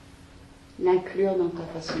 L'inclure dans ta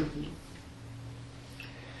façon de vivre.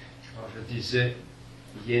 Alors, je disais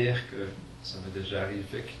hier que ça m'est déjà arrivé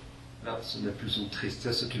que là, ce n'est plus une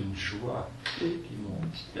tristesse, c'est une joie qui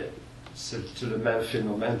monte. Mais c'est le même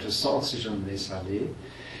phénomène, je sens si je me laisse aller,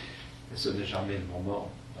 mais ce n'est jamais le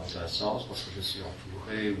moment, dans un sens, parce que je suis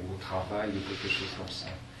entouré ou au travail ou quelque chose comme ça.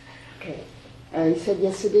 Okay. He said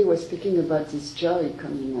yesterday he was speaking about this joy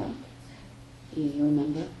coming up. You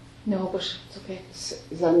remember? No, but it's okay.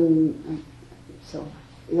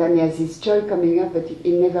 Then he has this joy coming up, but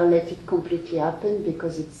he never let it completely happen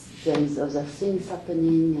because there is other things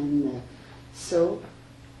happening, and so.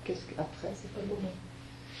 Qu'est-ce qu'après c'est pas bon.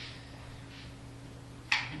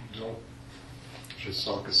 Donc, je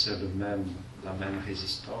sens que c'est la même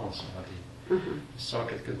résistance, on va dire. Je sens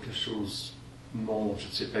que quelque chose monte, je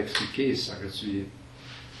ne sais pas expliquer ça, que je suis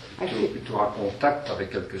plutôt en contact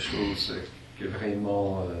avec quelque chose qui est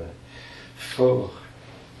vraiment fort,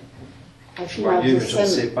 joyeux, mais je ne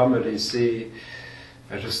sais pas me laisser...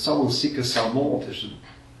 Je sens aussi que ça monte.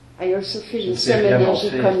 I also feel the same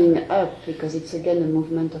energy coming up, because it's again a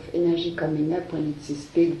movement of energy coming up when it's this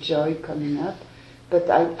big joy coming up. But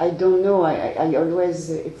I don't know, I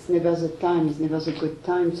always, it's never the time, it's never the good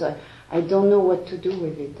time, so I don't know what to do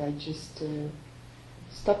with it. I just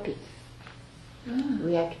stop it,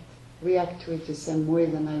 react to it the same way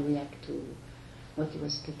than I react to what he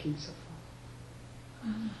was speaking so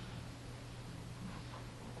far.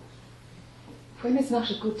 When is not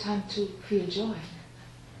a good time to feel joy?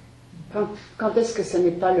 Quand est-ce que ce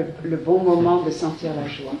n'est pas le bon moment de sentir la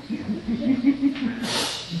joie?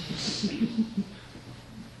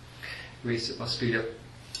 Oui, c'est parce qu'il y a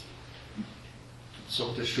toutes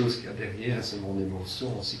sortes de choses qu'il y a derrière, c'est mon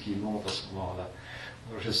émotion aussi qui monte à ce moment-là.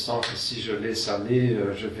 Alors, je sens que si je laisse aller,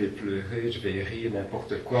 je vais pleurer, je vais rire,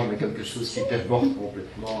 n'importe quoi, mais quelque chose qui déborde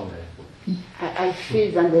complètement. I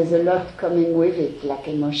feel that there's a lot coming with it, like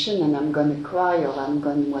emotion, and I'm going to cry or I'm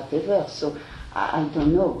going whatever. So I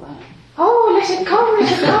don't know. Oh, let it come, let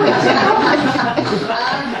it come, let it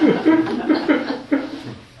come.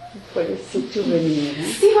 Il faut laisser tout venir. Hein?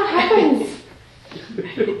 See what happens.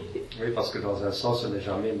 Oui, parce que dans un sens, ce n'est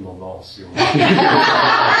jamais le moment. Si on...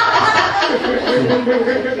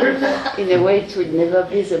 In a way, it would never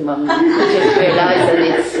be the moment. You just realize that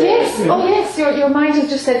it's... Yes, oh yes, your mind has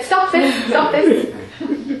just said, stop this, stop this.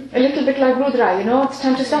 A little bit like Rudra, you know, it's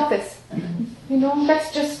time to stop this. You know,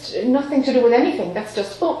 that's just nothing to do with anything. That's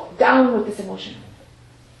just, oh, down with this emotion.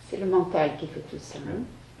 C'est le mental qui fait tout ça. Hein?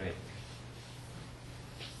 Oui.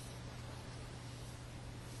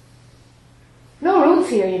 No rules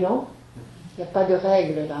here, you know. Il n'y a pas de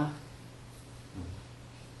règles là.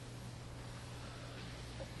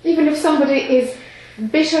 Even if somebody is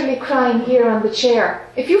bitterly crying here on the chair,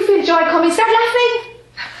 if you feel joy coming, start laughing.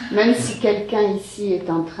 Même si quelqu'un ici est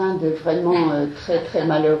en train de vraiment très très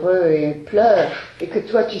malheureux et pleure, et que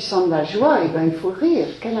toi tu sens de la joie, eh ben il faut rire.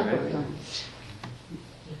 Quelle importance.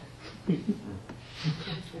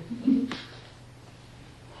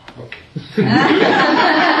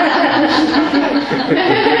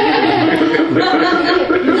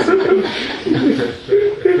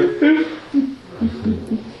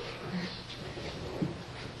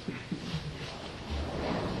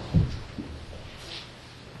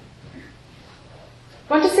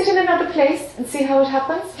 Want to sit in another place and see how it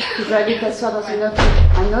happens? Tu vas aller t'asseoir dans un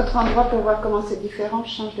autre endroit pour voir comment c'est différent,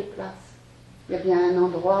 change de place. Il y a bien un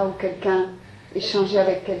endroit où quelqu'un, échanger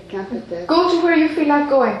avec quelqu'un peut-être. Go to where you feel like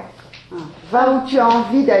going. Ah, va où tu as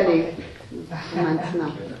envie d'aller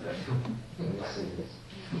maintenant.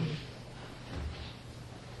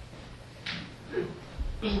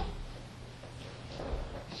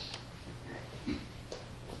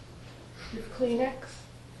 With Kleenex.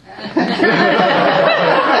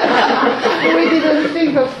 We didn't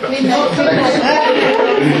think of Kleenex.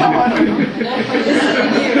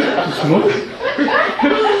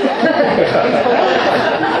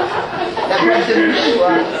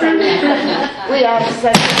 We have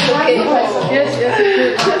such okay. Yes, yes.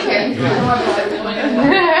 Okay.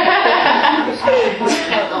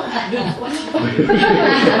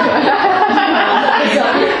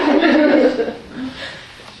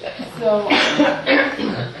 So,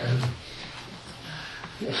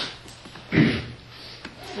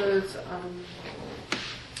 there's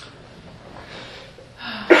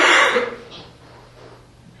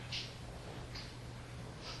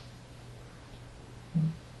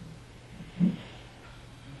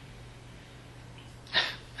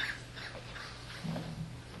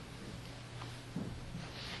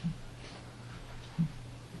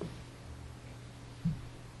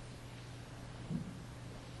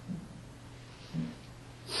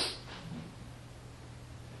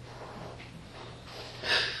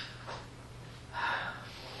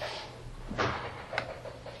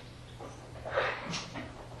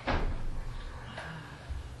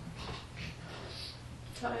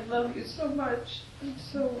I love you so much. I'm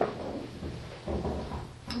so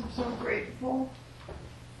grateful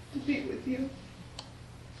to be with you.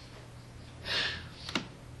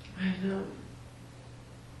 I know.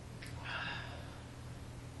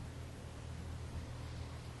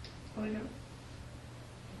 I know.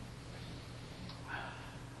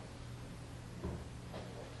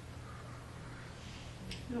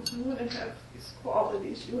 I want to have these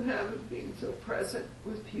qualities you have of being so present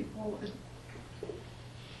with people and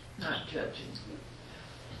not judging.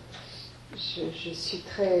 Je suis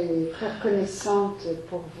très, très reconnaissante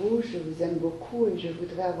pour vous, je vous aime beaucoup et je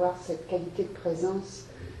voudrais avoir cette qualité de présence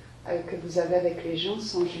que vous avez avec les gens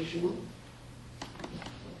sans jugement.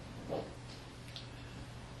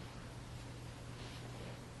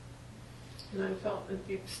 And I felt a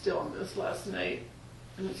deep stillness last night,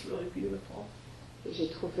 and it's really beautiful. Et j'ai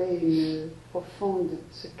trouvé une profonde,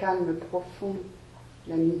 ce calme profond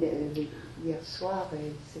la nuit hier soir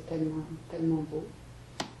et c'est tellement, tellement beau.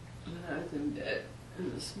 And I was in bed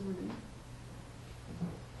this morning.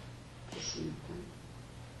 Ce matin.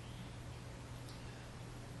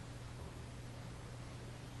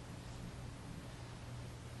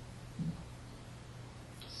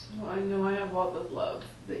 So I know I have all the love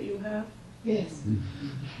that you have, yes.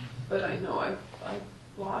 but I know I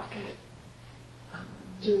block it.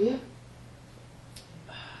 Do you?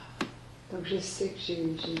 Donc je sais que j'ai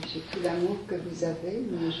tout l'amour que vous avez,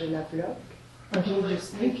 mais je la bloque. Or do you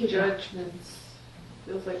just think Make judgments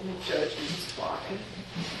Feels like my judgment's blocking.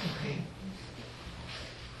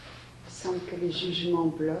 Il semble que les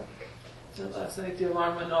jugements bloquent. So last night the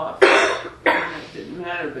alarm went off. And it didn't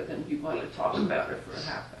matter, but then people wanted to talk about it for a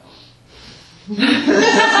half hour.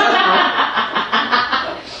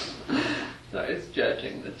 So I was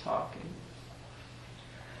judging the talking.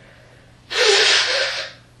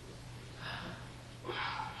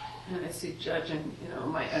 And I see judging,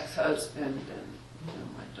 my ex-husband and,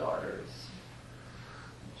 my daughters.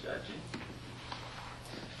 Judging.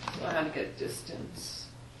 So I had to get distance.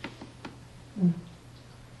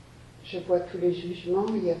 Je vois tous les jugements.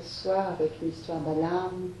 Hier soir, avec une histoire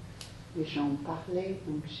d'alarme, les gens ont parlé,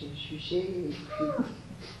 donc j'ai jugé, et puis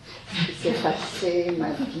ce qui s'est passé, ma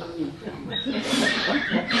vie.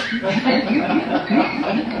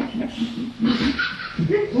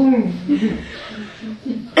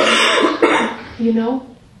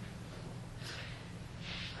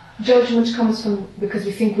 Judgment comes from because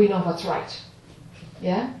we think we know what's right.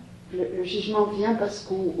 Yeah? Le jugement vient parce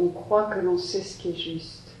qu'on croit que l'on sait ce qui est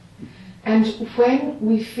juste. And when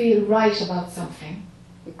we feel right about something,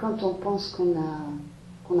 et quand on pense qu'on a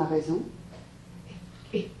raison,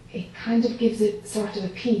 it kind of gives it sort of a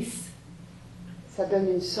peace. Ça donne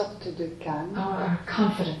une sorte de calme. Or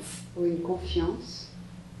confidence. Ou une confiance.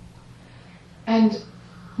 And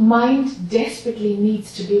mind desperately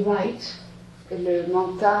needs to be right. Et le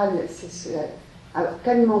mental a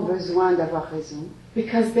tellement besoin d'avoir raison.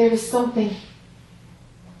 Because there is something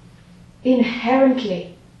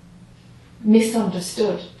inherently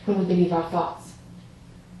misunderstood when we believe our thoughts.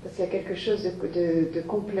 Parce qu'il y a quelque chose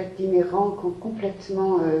d'inhérent,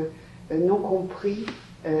 complètement non compris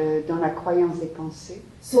dans la croyance des pensées.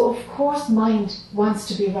 So of course mind wants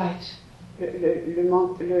to be right.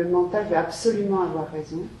 Le mental veut absolument avoir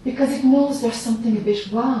raison. Because it knows there's something a bit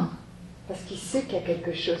wrong. Parce qu'il sait qu'il y a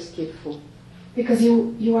quelque chose qui est faux. Because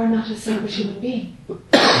you are not a separate human being.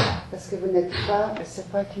 Parce que vous n'êtes pas a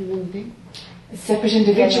separate human being. A separate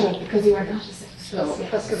individual, because you are not a separate.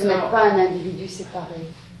 Parce que vous n'êtes pas un individu séparé.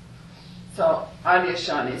 So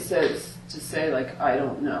Adyashanti says to say like I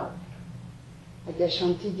don't know.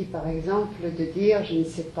 Adyashanti dit par exemple de dire je ne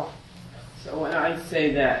sais pas. So when I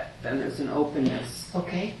say that, then there's an openness.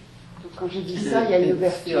 Okay. Donc quand je dis ça, il y a une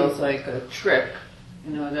ouverture. It feels like a trick,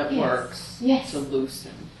 that works to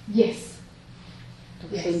loosen. Yes.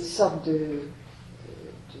 Donc c'est une sorte de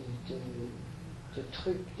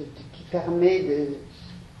truc qui permet de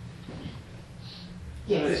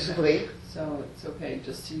s'ouvrir. So it's okay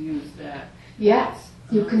just to use that. Yeah,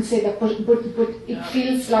 you can say that, but it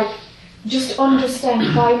feels like just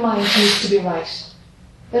understand why mind needs to be right.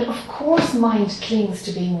 That of course mind clings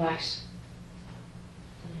to being right.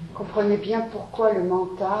 Comprenez bien pourquoi le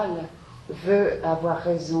mental veut avoir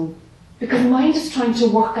raison. Because mind is trying to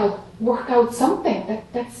work out something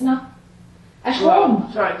that's not at home.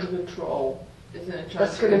 Trying to control. Isn't it trying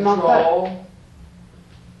Parce to que le control?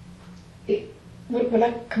 Will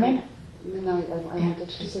I come in? No, I wanted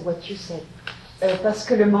to say what you said. Parce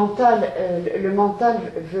que le mental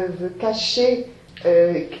veut cacher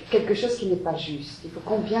quelque chose qui n'est pas juste. Il faut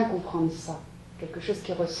bien comprendre ça. Quelque chose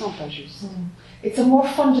qui ressent pas juste. It's a more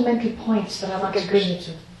fundamental point that I want to bring you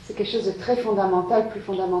to. C'est quelque chose de très fondamental, plus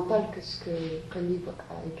fondamental que ce que Connie a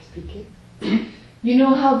expliqué. You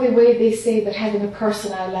know how the way they say that having a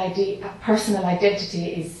personal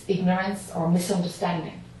identity is ignorance or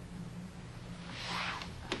misunderstanding?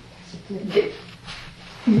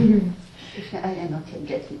 I don't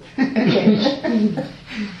get it. Okay.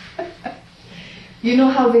 You know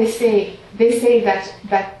how they say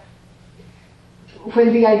that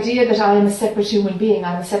when the idea that I am a separate human being,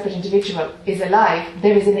 I'm a separate individual, is alive,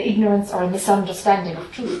 there is an ignorance or a misunderstanding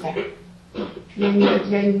of truth there. Il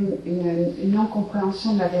y a une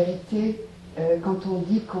non-compréhension de la vérité quand on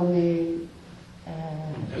dit qu'on est un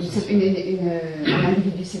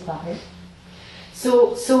individu séparé.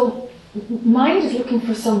 So mind is looking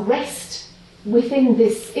for some rest within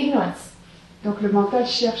this ignorance. Donc le mental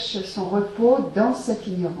cherche son repos dans cette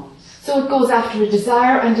ignorance. So it goes after a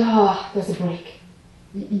desire and there's a break.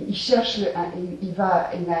 Il cherche, il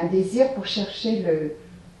a un désir pour chercher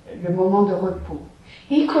le moment de repos.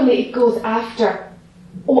 Equally, it goes after,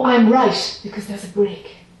 I'm right, because there's a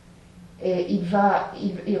break. Et il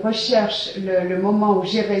recherche le moment où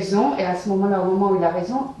j'ai raison, et à ce moment-là, au moment où il a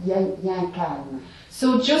raison, il y a un calme.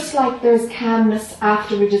 So just like there's calmness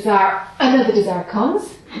after a desire, another desire comes.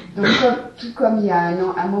 Donc tout comme il y a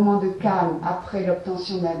un moment de calme après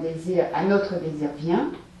l'obtention d'un désir, un autre désir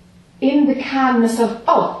vient. In the calmness of,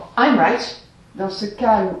 I'm right. Dans ce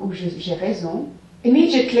calme où j'ai raison.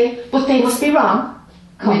 Immediately, but they must be wrong.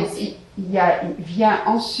 Comes. il vient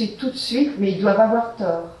ensuite, tout de suite, mais ils doivent avoir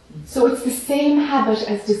tort. So it's the same habit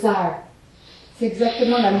as desire. C'est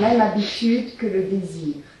exactement la même habitude que le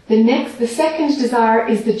désir. The second desire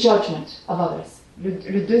is the judgment of others.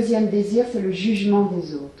 Le deuxième désir, c'est le jugement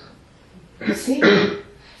des autres. You see?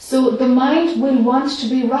 So the mind will want to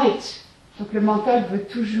be right Donc le mental veut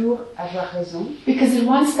toujours avoir raison, because it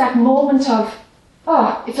wants that moment of,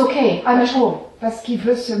 oh, it's okay, I'm at home. parce qu'il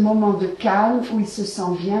veut ce moment de calme où il se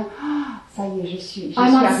sent bien. Ah, ça y est, je suis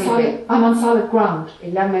arrivé. I'm on solid ground. Et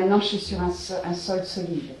là maintenant, je suis sur un sol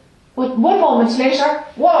solide. But one moment later,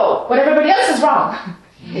 whoa, but everybody else is wrong.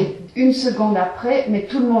 Et une seconde après, mais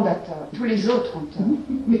tout le monde a tort, tous les autres ont tort.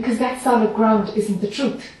 Because that solid ground isn't the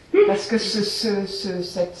truth. Parce que ce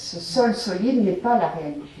sol solide n'est pas la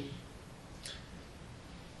réalité.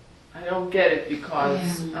 I don't get it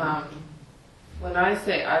because when I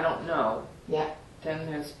say I don't know, Yeah. then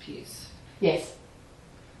there's peace. Yes.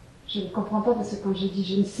 Je ne comprends pas parce que quand je dis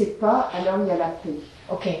je ne sais pas, alors il y a la paix.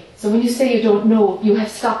 Okay. So when you say you don't know, you have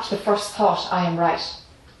stopped the first thought, I am right.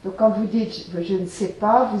 Donc quand vous dites je ne sais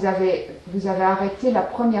pas, vous avez arrêté la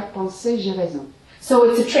première pensée j'ai raison. So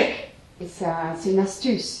it's a trick. Et c'est une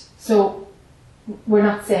astuce. So we're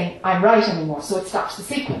not saying I'm right anymore, so it stops the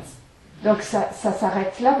sequence. Donc ça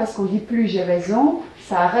s'arrête là parce qu'on dit plus j'ai raison,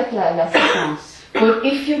 ça arrête la séquence. But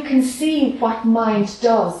if you can see what mind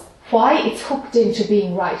does, why it's hooked into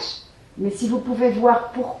being right, Mais si vous pouvez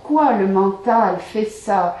voir pourquoi le mental fait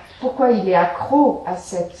ça, pourquoi il est accro à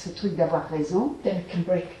ce truc d'avoir raison, then it can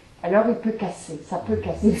break. alors il peut casser, ça peut You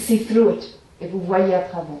casser. see through it. Et vous voyez à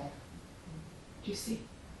travers. Do you see?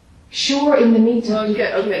 Sure, in the meantime.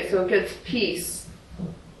 So it gets peace,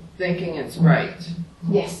 thinking it's right,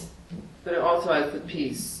 Yes. but it also has the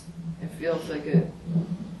peace. It feels like a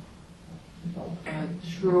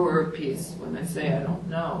truer peace when I say I don't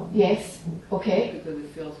know, Yes. Okay. because it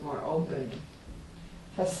feels more open.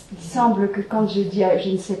 Parce qu'il semble que quand je dis je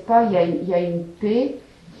ne sais pas, il y a une paix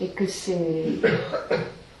et que c'est... Je me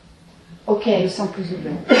Okay. sens plus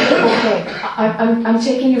ouvert. Okay. I'm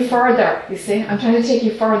taking you further. You see, I'm trying to take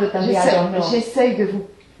you further than the I don't know. J'essaye de vous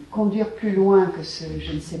conduire plus loin que ce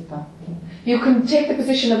je ne sais pas. You can take the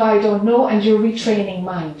position of I don't know, and you're retraining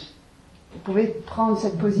mind. Vous pouvez prendre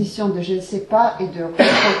cette position de je ne sais pas et de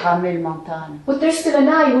reprogrammer le mental. But there's still an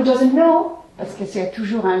I who doesn't know. Parce que c'est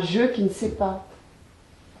toujours un je qui ne sait pas.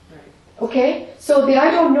 Okay. So the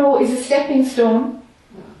I don't know is a stepping stone.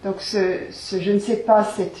 Donc ce je ne sais pas,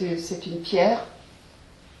 c'est une pierre.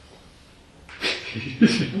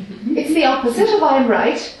 It's the opposite of I'm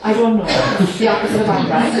right. I don't know. It's the opposite of I'm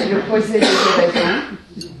right. C'est l'opposé de j'ai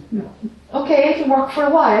raison. Okay, it can work for a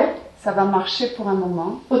while, Ça va marcher pour un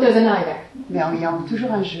moment, but there's an I there. mais il y a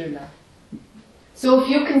toujours un je là. So if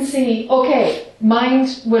you can see, okay, mind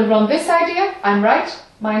will run this idea, I'm right.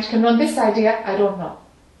 Mind can run this idea, I don't know.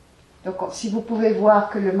 Donc si vous pouvez voir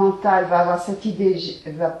que le mental va avoir cette idée,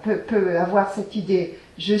 peut avoir cette idée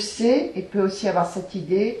je sais, et peut aussi avoir cette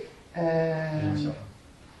idée je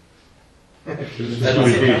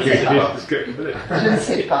ne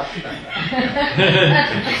sais pas.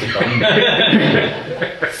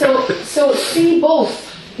 So see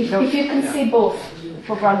both. If you can see both. Il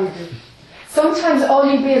faut voir les deux. Sometimes all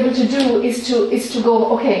you'll be able to do is to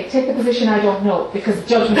go, okay, take the position I don't know, because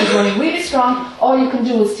judgment is running really strong. All you can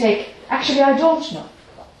do is take, actually I don't know.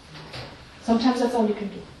 Sometimes that's all you can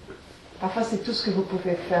do. Parfois c'est tout ce que vous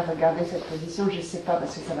pouvez faire, regarder cette position, je ne sais pas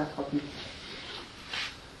parce que ça va trop vite.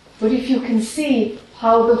 But if you can see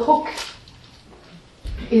how the hook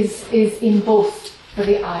is in both for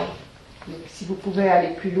the I. Donc, si vous pouvez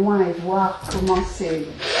aller plus loin et voir comment c'est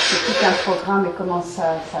tout un programme et comment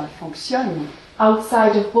ça fonctionne,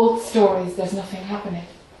 Outside of both stories, there's nothing happening.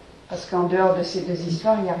 parce qu'en dehors de ces deux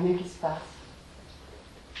histoires, il n'y a rien qui se passe.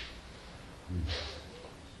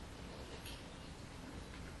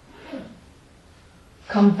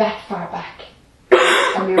 Come that far back.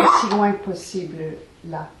 Aller aussi loin que possible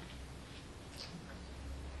là.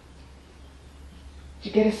 Do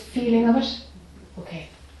you get a feeling of it? Okay.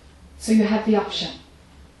 So you have the option.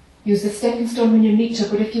 Use the stepping stone when you need to,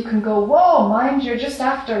 but if you can go, whoa, mind, you just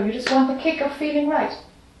want the kick of feeling right.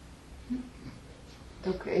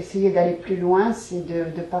 Donc essayer d'aller plus loin, c'est de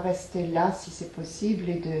ne pas rester là si c'est possible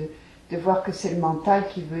et de voir que c'est le mental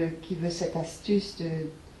qui veut cette astuce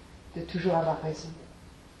de toujours avoir raison.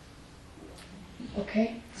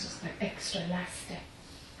 Okay? It's just the extra last step.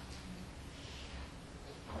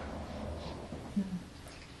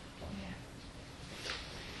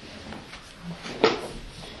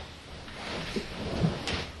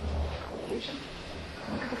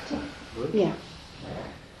 Yeah.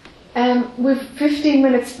 We've 15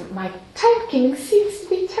 minutes, but my timekeeping seems to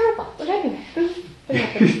be terrible. But anyway, it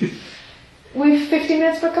happens. We've 15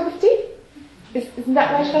 minutes for a cup of tea. Isn't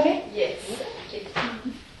that right, Fanny? Yes.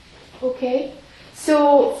 Okay.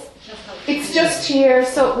 So it's just here.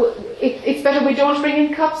 So it's better we don't bring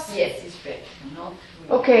in cups. Yes, it's better. No.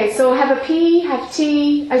 Okay. So have a pee, have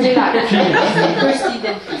tea, as you like.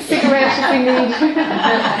 Cigarette if we need.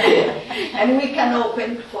 And we can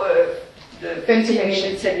open for the 15 Ventilation.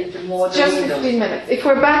 minutes a little more. the Just windows. 15 minutes. If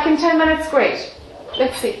we're back in 10 minutes, great.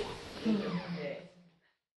 Let's see.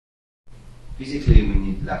 Physically,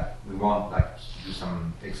 we want to do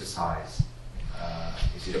some exercise.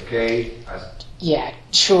 Is it okay? Yeah,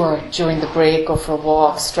 sure. During the break, go for a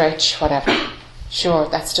walk, stretch, whatever. Sure,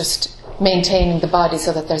 that's just maintaining the body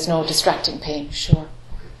so that there's no distracting pain. Sure.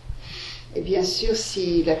 Et bien sûr,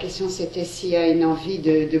 si la question c'était s'il y a une envie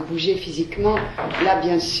de bouger physiquement, là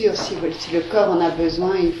bien sûr, si le corps en a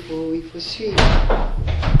besoin, il faut suivre.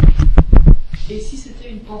 Et si c'était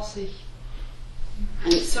une pensée,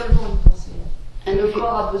 Un, seulement une pensée, un le effet,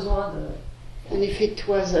 corps a besoin de... and if it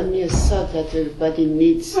was only a thought that the body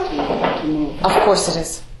needs to move. Of course it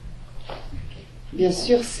is. Bien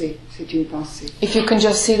sûr, c'est une pensée. If you can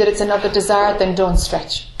just see that it's another desire, then don't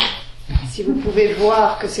stretch. Si vous pouvez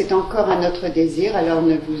voir que c'est encore un autre désir, alors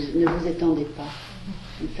ne vous étendez pas.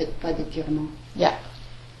 Ne faites pas d'étirement. Yeah.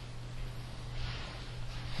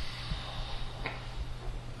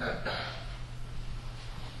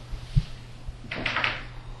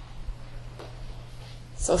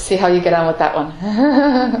 So see how you get on with that one.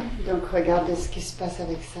 Donc regardez ce qui se passe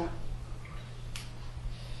avec ça.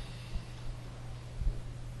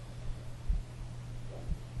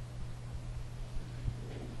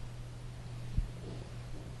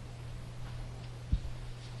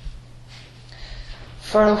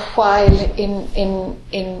 For a while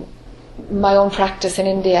in my own practice in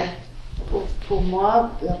India, Pour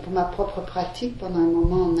moi, pour ma propre pratique, pendant un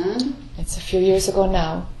moment en Inde, it's a few years ago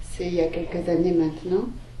now, c'est il y a quelques années maintenant,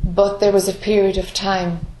 but there was a period of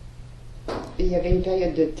time et il y avait une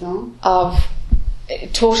période de temps of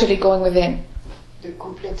totally going within de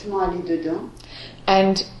complètement aller dedans,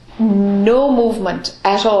 and no movement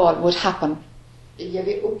at all would happen et il n'y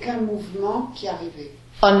avait aucun mouvement qui arrivait,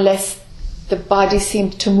 unless the body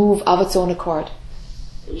seemed to move of its own accord.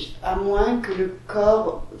 à moins que le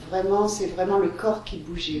corps, c'est vraiment le corps qui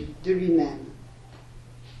bougeait de lui-même.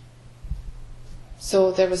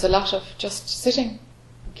 So there was a lot of just sitting.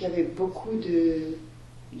 Donc il y avait beaucoup de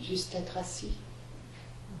juste être assis.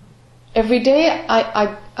 Every day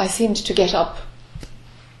I seemed to get up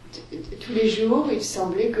Tous les jours, il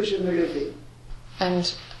semblait que je me levais and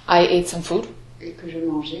I ate some food. et que je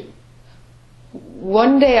mangeais.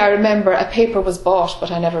 One day I remember a paper was bought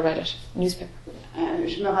but I never read it. Newspaper.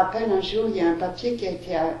 Je me rappelle un jour, il y a un papier qui a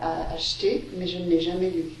été acheté, mais je ne l'ai jamais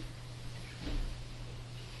lu.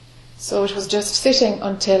 So it was just sitting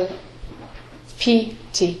until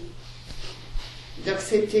PT. Donc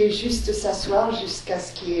c'était juste s'asseoir jusqu'à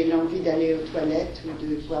ce qu'il y ait l'envie d'aller aux toilettes ou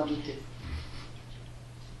de boire du thé.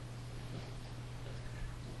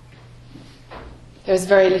 There's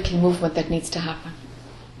very little movement that needs to happen.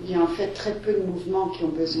 Il y a en fait très peu de mouvements qui ont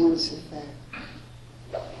besoin de se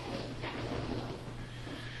faire.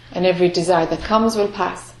 And every desire that comes will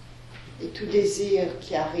pass. Et tout désir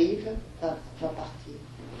qui arrive va partir.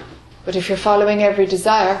 But if you're following every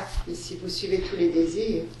desire, Et si vous suivez tous les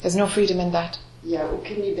désirs, there's no freedom in that. il n'y a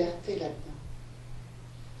aucune liberté là-dedans.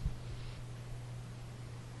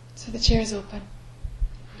 So the chair is open.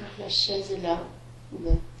 Donc la chaise est là,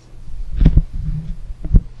 ouverte.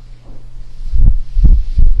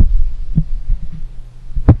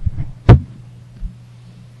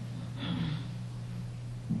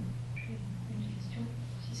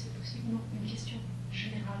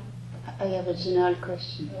 I have a general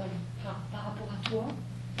question Enfin, par rapport à toi,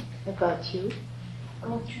 about you.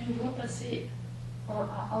 quand tu nous vois passer un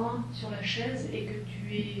à un sur la chaise et que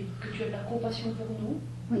tu as de la compassion pour nous,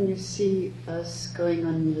 When you see us going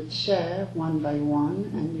on the chair one by one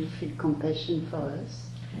and you feel compassion for us,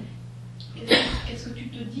 qu'est-ce que tu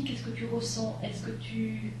te dis, qu'est-ce que tu ressens? Est-ce que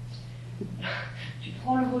tu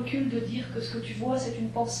prends le recul de dire que ce que tu vois c'est une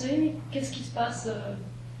pensée? Qu'est-ce qui se passe?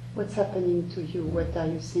 what's happening to you? What are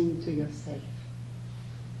you saying to yourself?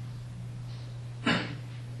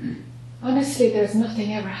 Honestly, there's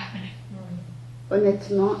nothing ever happening.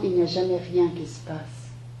 Honnêtement, il n'y a jamais rien qui se passe.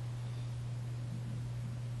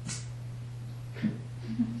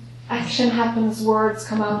 Action happens, words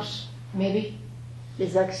come out, maybe.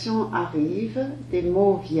 Les actions arrivent, des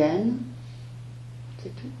mots viennent, c'est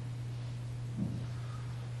tout.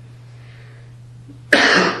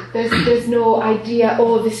 There's no idea,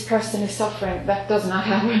 oh, this person is suffering. That does not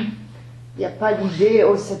happen. Il n'y a pas l'idée,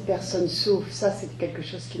 oh, cette personne souffre. Ça, c'est quelque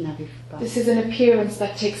chose qui n'arrive pas. This is an appearance that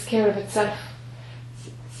takes care of itself.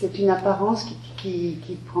 C'est une apparence qui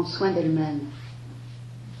prend soin d'elle-même.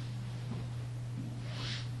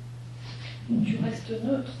 Tu restes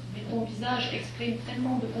neutre, mais ton visage exprime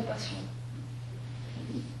tellement de compassion.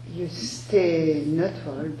 You stay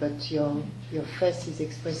neutral, but your face is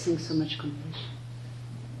expressing so much compassion.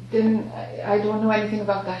 Then I don't know anything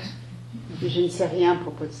about that. Je ne sais rien à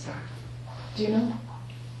propos de ça. Do you know?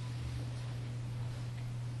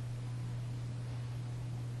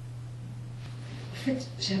 En fait,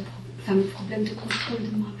 j'ai un problème de contrôle de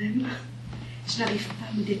moi-même. Je n'arrive pas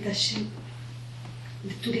à me détacher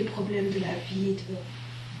de tous les problèmes de la vie.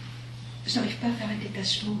 Je n'arrive pas à faire un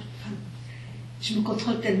détachement. Enfin, je me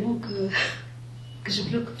contrôle tellement que je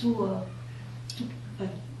bloque toute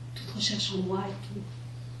recherche en moi et tout.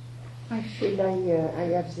 I feel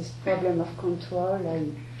I have this problem of control.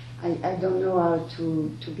 I don't know how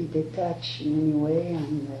to be detached in any way,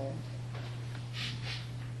 and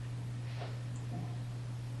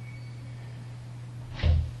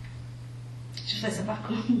je voudrais savoir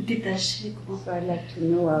comment me détacher, comment. so I'd like to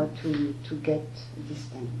know how to get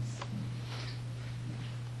distance.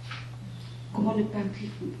 Comment ne pas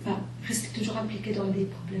rester toujours impliqué dans les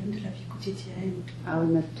problèmes de la vie quotidienne. How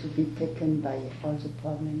not to be taken by all the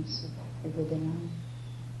problems of everyday life.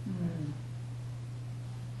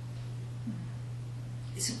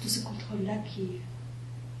 Et surtout ce contrôle-là qui...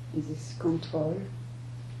 This control,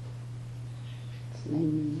 it's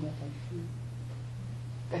mainly what I feel.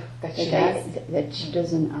 That she has. That she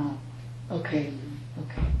doesn't have. Okay.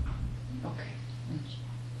 Okay. Okay.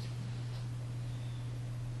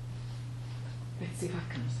 Let's see what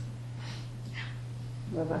comes.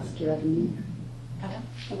 On va voir ce qui va venir. Pardon?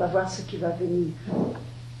 On va voir ce qui va venir.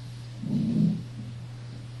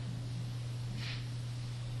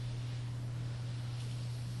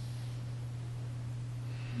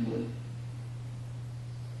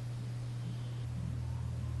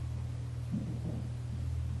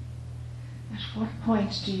 At what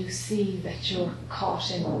point do you see that you're caught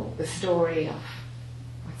in the story of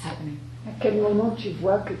what's happening? À quel moment tu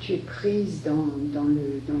vois que tu es prise dans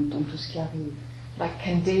tout ce qui arrive? Like,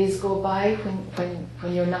 can days go by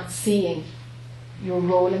when you're not seeing your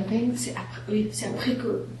role in things? C'est après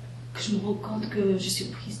que je me rends compte que je suis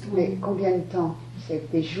prise dans... Mais combien de temps? C'est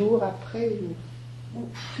des jours après ou...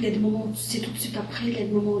 Il y a des moments où c'est tout de suite après, il y a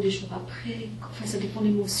des moments où des jours après. Enfin, ça dépend de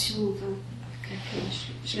l'émotion. Enfin, avec laquelle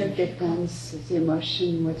je It depends the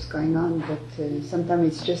emotion, what's going on, but sometimes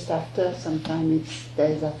it's just after, sometimes it's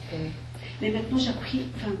days after. Mais maintenant, j'ai appris de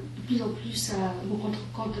plus en plus à me rendre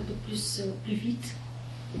compte un peu plus vite.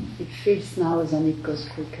 It feels now than it goes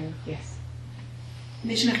quicker. Yes.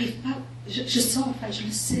 Mais je n'arrive pas, je sens, enfin, je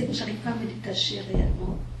le sais, je n'arrive pas à me détacher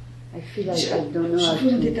réellement. I feel like I don't know Je how peux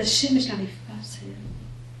me to détacher, mais je n'arrive pas. C'est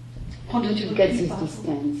prendre du get recul this par rapport.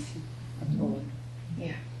 distance at all.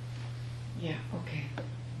 Yeah. Yeah, okay.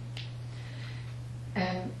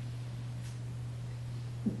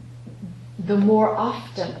 The more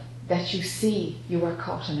often that you see you are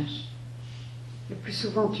caught in it, Le plus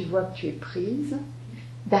souvent tu vois que tu es prise,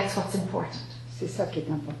 that's what's important. c'est ça qui est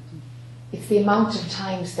important. It's the amount of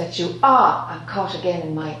times that I'm caught again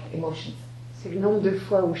in my emotions. C'est le nombre de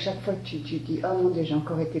fois où chaque fois que tu dis « Oh mon Dieu, j'ai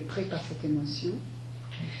encore été pris par cette émotion ».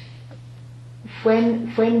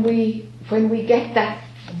 When we get that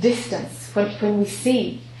distance, when we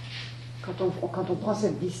see, Quand on prend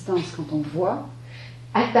cette distance, quand on voit,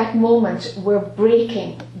 at that moment we're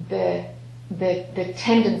breaking the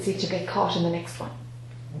tendency to get caught in the next one.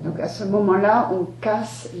 donc à ce moment-là, on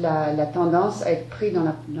casse la tendance à être pris dans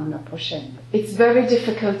la prochaine. It's very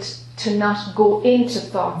difficult to not go into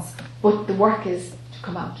thoughts, but the work is to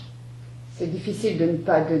come out. C'est difficile de ne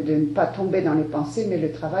pas tomber dans les pensées, mais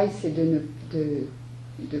le travail, c'est d'être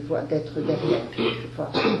derrière.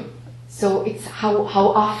 Voilà. So it's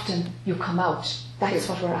how often you come out. That's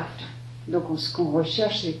what we're after. Donc ce qu'on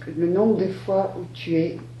recherche, c'est que le nombre de fois où tu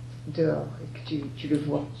es dehors et que tu le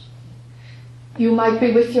vois. You might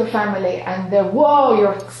be with your family and whoa,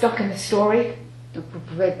 you're stuck in the story. Donc vous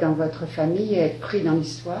pouvez être dans votre famille et être pris dans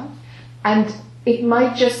l'histoire. And it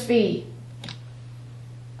might just be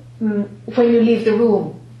when you leave the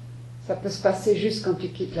room Ça peut se passer juste quand tu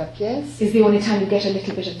quittes la pièce, is the only time you get a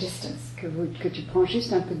little bit of distance. que tu prends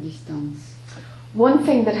juste un peu de distance. One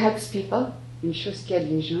thing that helps people, Une chose qui aide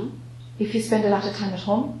les gens, if you spend a lot of time at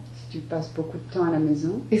home, si tu passes beaucoup de temps à la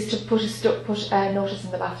maison, is to put a notice in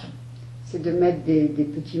the bathroom. c'est de mettre des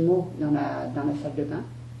petits mots dans la salle de bain.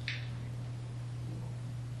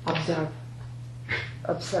 Observe.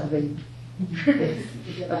 Observer.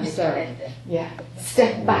 Observe. Yeah.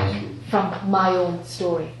 Step back from my own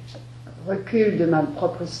story. Recul de ma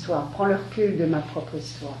propre histoire. Prends le recul de ma propre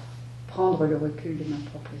histoire. Prendre le recul de ma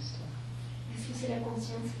propre histoire. Est-ce que c'est la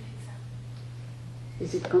conscience qui fait ça?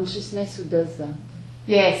 Is it consciousness who does that?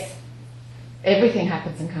 Yes. Everything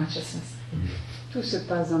happens in consciousness. Tout se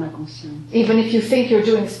passe dans la conscience. Even if you think you're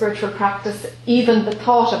doing spiritual practice, even the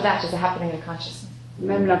thought of that is happening in consciousness.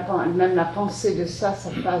 Même la pensée de ça, ça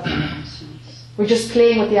passe dans la conscience. We're just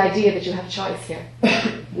playing with the idea that you have choice here.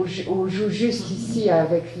 On joue juste ici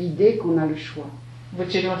avec l'idée qu'on a le choix.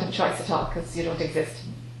 But you don't have choice at all because you don't exist.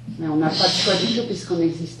 Mais on n'a pas de choix du tout puisqu'on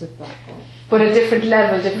n'existe pas. But at different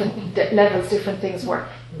levels, different things work.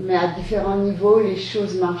 Mais à différents niveaux, les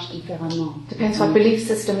choses marchent différemment. Depends what belief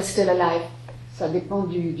system is still alive. Ça dépend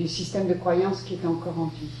du système de croyance qui est encore en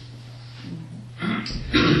vie.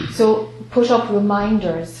 So put up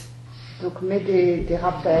reminders. Donc mets des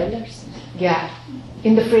rappels Yeah.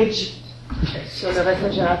 In the fridge, sur le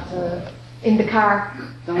réfrigérateur, in the car,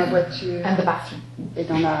 dans la voiture and the bathroom. et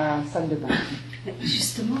dans la salle de bain.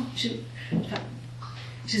 Justement,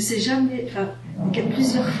 je sais jamais, il y a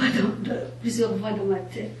plusieurs voix dans ma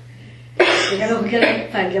tête. Et alors,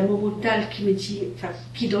 il y a mon mental qui me dit,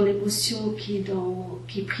 qui est dans l'émotion, qui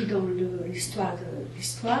est pris dans l'histoire de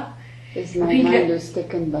l'histoire. Is my Puis, il y a mind is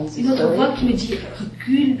taken by the une autre story. voix qui me dit,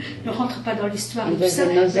 recule, ne rentre pas dans l'histoire. And Et tout there's ça,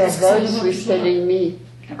 another parce que ça voice me who is toujours- telling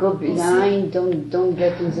me, go behind, don't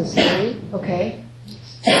get in the story. Okay.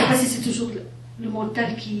 Je ne sais pas si c'est toujours le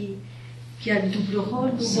mental qui a le double rôle.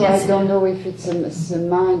 ou So bien I c'est- don't know if it's the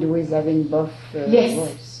mind who is having both Yes.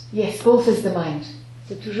 voices. Yes, both is the mind.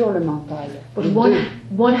 C'est toujours le mental. But Les one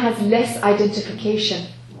deux. has less identification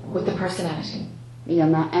with the personality. Il y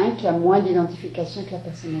en a un qui a moins d'identification que la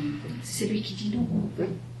personnalité. C'est celui qui dit non.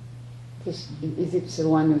 Is it the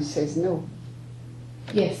one who says no?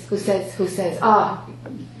 Yes, who says,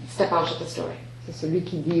 step out of the story. C'est celui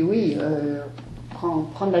qui dit oui,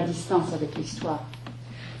 prendre la distance avec l'histoire.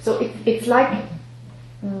 So it's like,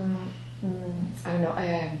 I don't know,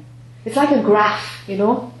 it's like a graph, you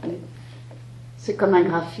know, C'est comme un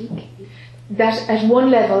graphique. that at one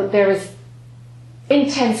level there is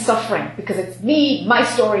intense suffering because it's me, my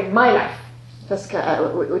story, my life. Parce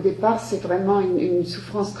qu'au départ, c'est vraiment une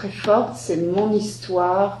souffrance très forte, c'est mon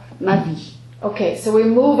histoire, ma vie. Okay, so we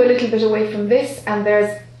move a little bit away from this and there's,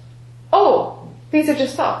 these are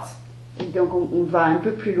just thoughts. Et donc on va un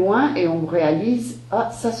peu plus loin et on réalise,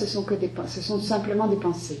 ça ce sont simplement des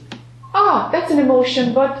pensées. That's an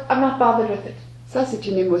emotion, but I'm not bothered with it. Ça c'est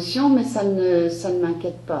une émotion, mais ça ne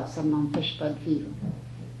m'inquiète pas, ça ne m'empêche pas de vivre.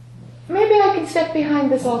 Maybe I can step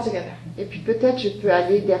behind this altogether. Et puis peut-être je peux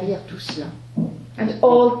aller derrière tout cela. And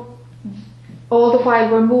all the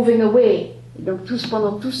while we're moving away Et donc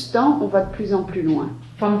pendant tout ce temps, on va de plus en plus loin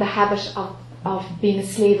from the habit of being a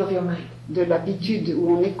slave of your mind. de l'habitude où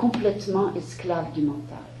on est complètement esclave du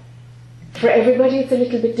mental. For everybody it's a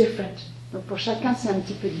little bit different. Donc pour chacun c'est un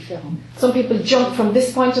petit peu différent. Some people jump from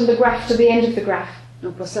this point on the graph to the end of the graph.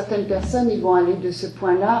 Donc pour certaines personnes, ils vont aller de ce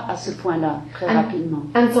point-là à ce point-là, très rapidement.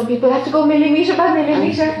 And some people have to go millimeter by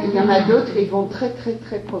millimeter. Il y en a d'autres, ils vont très très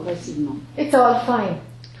très progressivement. It's all fine.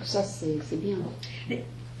 Tout ça c'est bien. Mais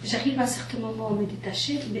j'arrive à un certain moment à me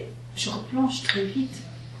détacher, mais je replonge très vite.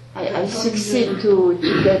 I succeed to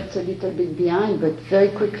get a little bit behind, but very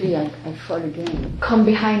quickly I fall again. Come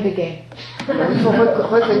behind again. Il faut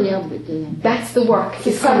revenir. That's the work.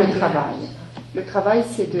 C'est ça le travail. Le travail,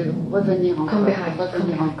 c'est de revenir encore. Come behind.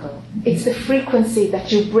 Revenir encore. It's the frequency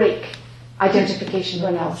that you break identification.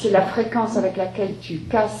 Voilà, c'est la fréquence avec laquelle tu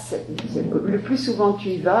casses. Le plus souvent tu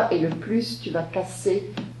y vas et le plus tu vas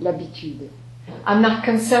casser l'habitude. I'm not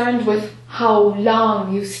concerned with how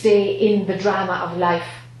long you stay in the drama of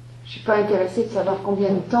life. Je suis pas intéressée de savoir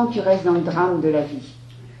combien de temps tu restes dans le drame de la vie.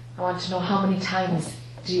 I want to know how many times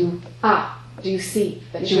do you see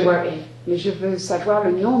that you were in. Mais je veux savoir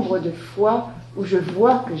le nombre de fois où je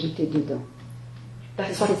vois que j'étais dedans.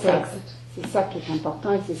 That's C'est what ça. breaks it. C'est ça qui est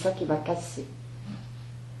important et c'est ça qui va casser.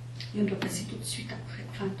 Et on doit passer tout de suite après,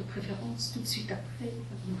 de préférence, tout de suite après.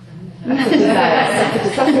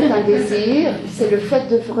 Ça c'est un désir, c'est le fait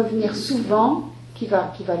de revenir souvent qui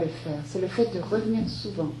va le faire. C'est le fait de revenir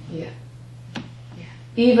souvent. Yeah.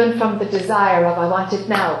 Even from the desire of I want it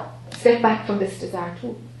now. Step back from this desire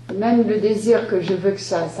too. Même le désir que je veux que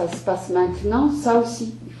ça se passe maintenant, ça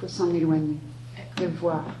aussi, il faut s'en éloigner, de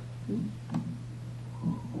voir.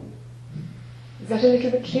 Is that a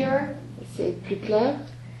little bit clearer? C'est plus clair?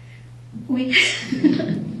 Oui.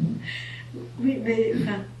 Oui, mais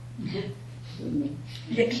souvenir.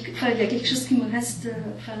 Il y a quelque chose qui me reste.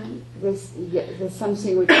 There's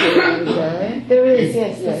something which remains there. There is,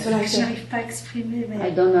 yes, that's what I Que je said. n'arrive pas à exprimer, mais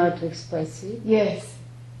I don't know how to express it. Yes.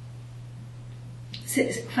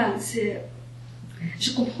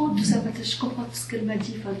 je comprends tout ça, je comprends tout ce qu'elle m'a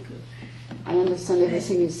dit. I understand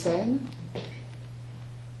everything you said.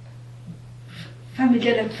 Mais il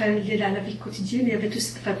y a la vie quotidienne, il y avait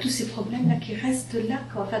tous ces problèmes-là qui restent là,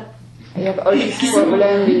 quoi. You have all these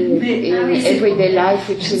problems in everyday life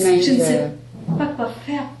which remain Je ne sais there. pas quoi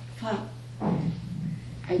faire.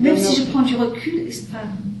 I Même don't si know. je prends du recul,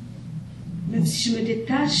 même si je me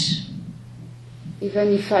détache,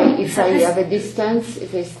 Even if I have a distance,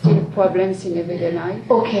 there's still problems in everyday life.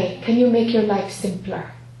 Okay, can you make your life simpler?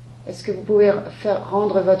 Est-ce que vous pouvez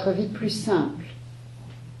rendre votre vie plus simple?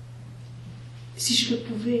 si je le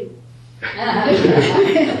pouvais.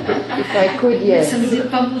 If I could, yes. Ça ne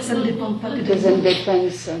dépend pas que It de doesn't moi.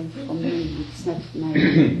 depend from me. It's not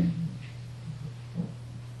my.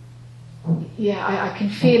 Yeah, I can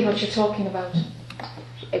feel what you're talking about.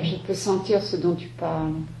 Et je peux sentir ce dont tu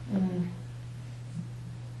parles.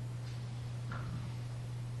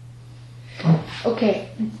 Okay,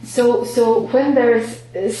 so when there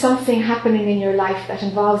is something happening in your life that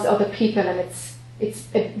involves other people and it's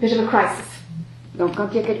a bit of a crisis, Donc, quand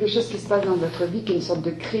il y a quelque chose qui se passe dans votre vie, qui est une sorte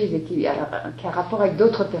de crise et qui a rapport avec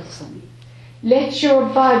d'autres personnes, let your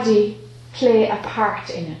body play a part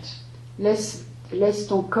in it. laisse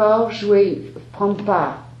ton corps jouer, prendre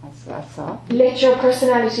part à ça. Let your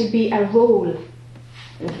personality be a role,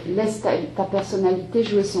 Laisse ta personnalité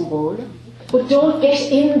jouer son rôle, but don't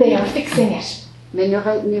get in there fixing it. mais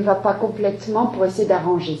ne va pas complètement pour essayer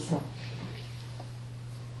d'arranger ça.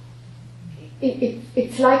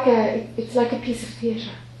 It's like a piece of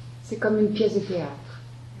theatre. C'est comme une pièce de théâtre.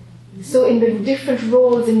 So in the different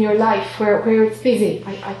roles in your life where it's busy,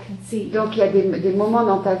 I can see. Donc il y a des moments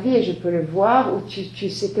dans ta vie, et je peux le voir, où tu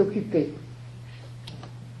sais t'occuper.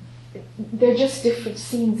 They're just different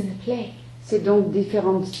scenes in a play. C'est donc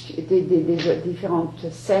différentes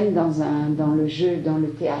scènes dans le jeu, dans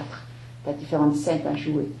le théâtre. Tu as différentes scènes à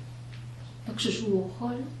jouer. Donc je joue mon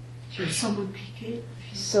rôle, sans m'impliquer.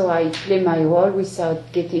 So I play my role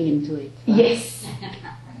without getting into it. Yes.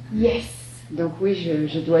 Yes. Donc oui,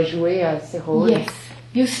 je dois jouer à ces rôles. Yes.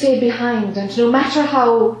 You stay behind, and no matter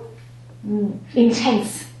how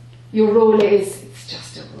intense your role is, it's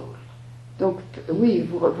just a role. Donc oui,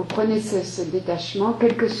 vous prenez ce détachement,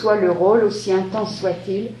 quel que soit le rôle, aussi intense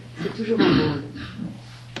soit-il, c'est toujours un rôle.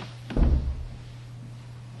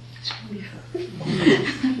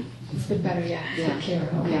 It's a bit better, yeah. It's a bit clearer.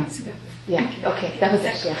 Okay. Yeah. Yeah. Okay. That was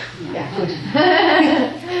it. Yeah. Yeah.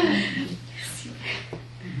 Good.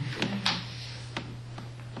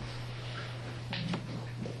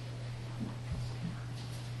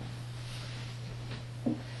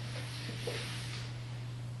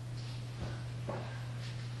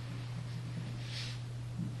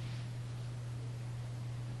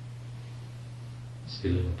 C'est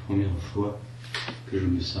la première fois que je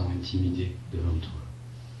me sens intimidé devant toi.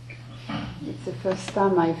 It's the first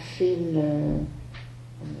time I feel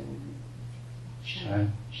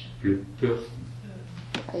J'ai peur,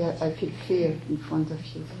 I feel fear in front of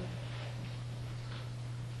you.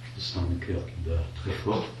 je sens le cœur qui bat très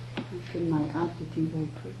fort, I feel my heart beating very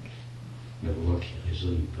quick. la voix qui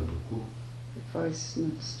résonne pas beaucoup. The voice is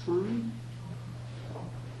not strong.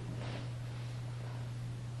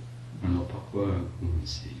 Alors par quoi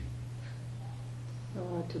commencer? So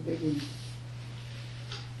how to begin?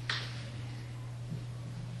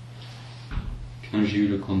 Quand j'ai eu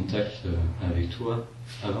le contact avec toi,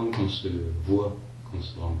 avant qu'on se voit, qu'on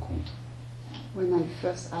se rencontre, When I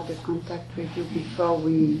first had a contact with you before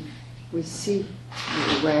we see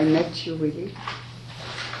where I met you really,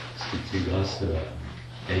 c'était grâce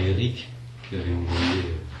à Eric qui avait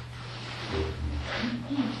envoyé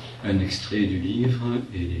un extrait du livre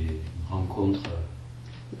et les rencontres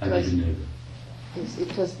à Villeneuve.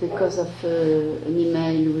 it was because of an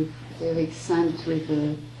email with Eric sent with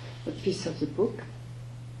a piece of the book.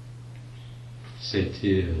 Ça a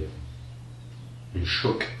été un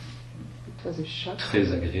choc It was a shock,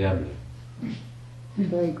 très agréable. a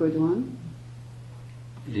very good one.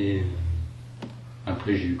 Et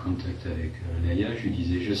après j'ai eu contact avec Laïa, je lui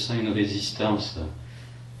disais je sens une résistance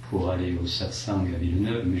pour aller au satsang à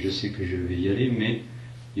Villeneuve, mais je sais que je vais y aller, mais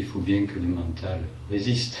il faut bien que le mental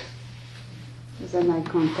résiste. Then I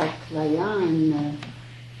contact Laya and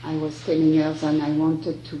I was telling her that I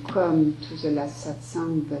wanted to come to the last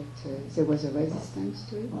satsang, but there was a resistance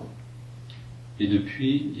to it. Et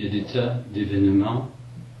depuis, il y a des tas d'événements.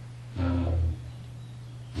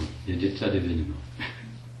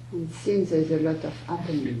 And it seems there's a lot of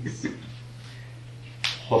happenings.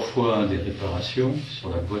 3 fois des réparations sur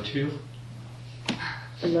la voiture,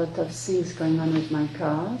 A lot of things going on with my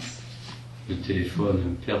cars. le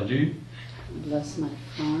téléphone perdu, I lost my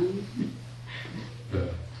phone.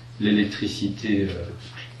 l'électricité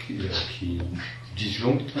qui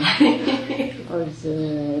disjoncte, All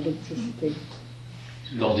the electricity.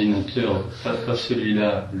 l'ordinateur, pas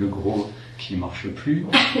celui-là, le gros qui marche plus,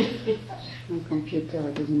 My computer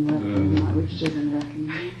doesn't work anymore, which doesn't work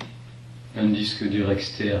anymore. un disque dur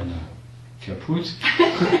externe capote,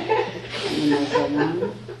 Another one.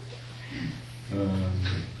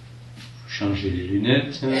 changer les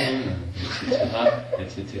lunettes,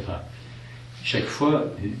 etc. Chaque fois,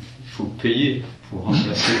 il faut payer pour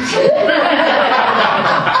remplacer. I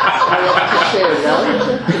have to pay a lot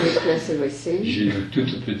to replace everything. J'ai une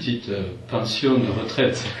toute petite pension de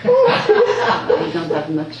retraite. I don't have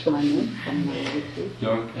much money from my retreat.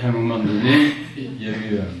 Donc, à un moment donné, il y a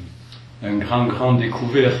eu un grand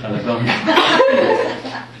découvert à la banque.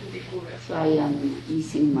 So I am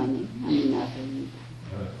missing money. I mean,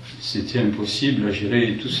 C'était impossible à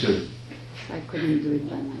gérer tout seul. I couldn't do it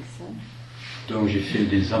by myself. Donc, j'ai fait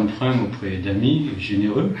des emprunts auprès d'amis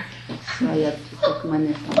généreux, So I had to take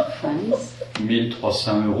money from friends.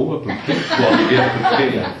 1300 € à peu près, pour arriver à peu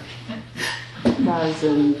près à 1,300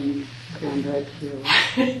 euros.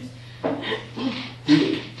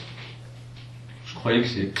 Je croyais que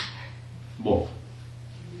c'est bon,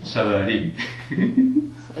 ça va aller. So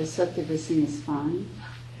I thought everything is fine.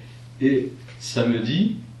 Et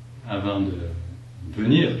samedi, avant de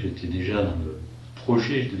venir, j'étais déjà dans le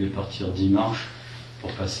projet, je devais partir dimanche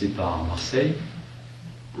pour passer par Marseille.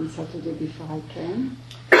 On Saturday before I came,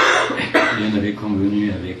 Et on avait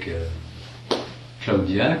convenu avec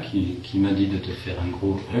Claudia qui m'a dit de te faire un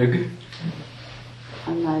gros hug.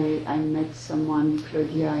 and I met someone,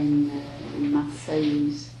 Claudia, in Marseille,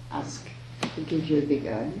 who's asked to give you a big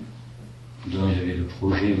hug. Donc il y avait le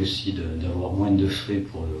projet aussi d'avoir moins de frais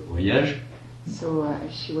pour le voyage. So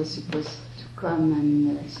she was supposed to come,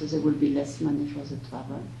 and so there would be less money for the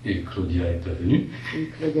travel. Et Claudia n'est pas venue. And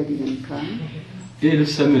Claudia didn't come. Et le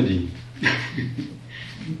samedi,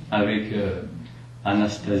 avec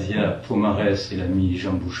Anastasia Pomarès et l'ami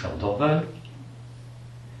Jean Bouchard d'Orval,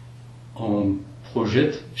 on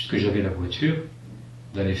projette, puisque j'avais la voiture,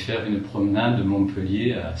 d'aller faire une promenade de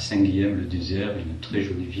Montpellier à Saint-Guilhem-le-Désert, une très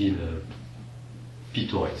jolie ville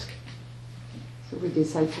pittoresque. So we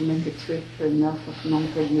decided to make a trip north of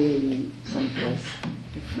Montpellier in some place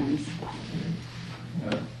with friends.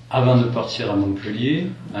 Avant de partir à Montpellier,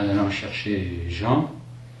 en allant chercher Jean,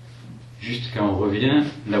 juste quand on revient,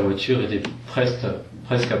 la voiture était presque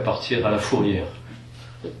à partir à la fourrière.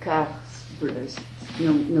 The car's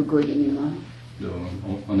no good anymore. Donc,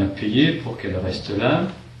 on a payé pour qu'elle reste là,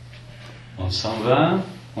 on s'en va,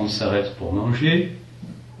 on s'arrête pour manger.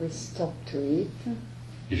 We stopped to eat.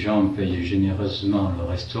 Jean payait généreusement le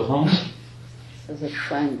restaurant. So the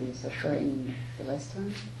friend is offering the restaurant.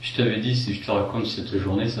 Je t'avais dit, si je te raconte cette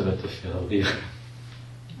journée, ça va te faire rire.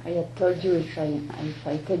 I had told you if I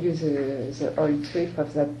tell you the whole trip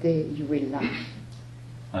of that day, you will laugh.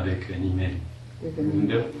 Avec un email. With an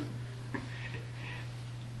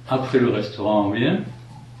Après le restaurant, on vient,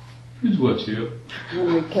 plus de voiture.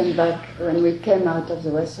 When we came out of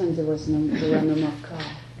the restaurant, there were no more cars.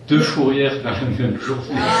 2 fourrières dans la même journée.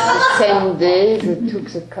 The same day, they took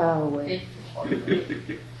the car away.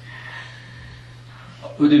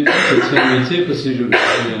 Au début, j'étais embêté parce que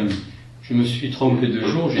je me suis trompé de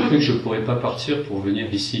jour. J'ai cru que je ne pourrais pas partir pour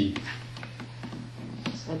venir ici.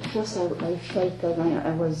 So at first, I felt that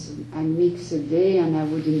I mixed the day and I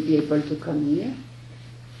wouldn't be able to come here.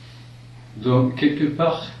 Donc, quelque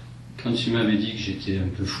part, quand tu m'avais dit que j'étais un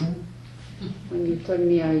peu fou, When you told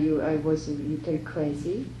me I was a little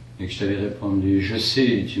crazy, et que je t'avais répondu « je sais »,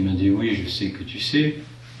 et tu m'as dit « oui, je sais que tu sais »,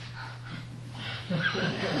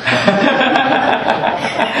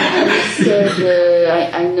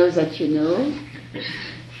 said, I know that you know.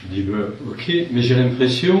 je dis ok, mais j'ai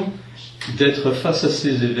l'impression d'être face à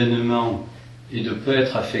ces événements et de ne pas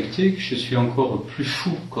être affecté, que je suis encore plus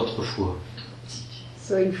fou qu'autrefois.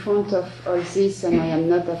 So in front of all this, and I am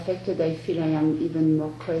not affected, I feel I am even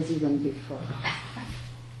more crazy than before.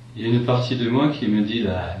 Il y a une partie de moi qui me dit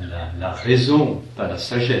la raison, pas la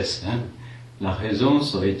sagesse, hein. La raison,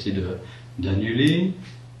 ça aurait été d'annuler.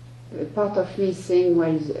 A part of me is saying,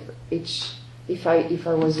 well, if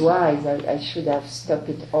I was wise, I should have stopped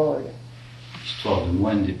it all. Histoire de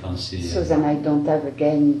moins dépenser So then I don't have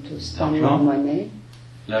again to spend more money.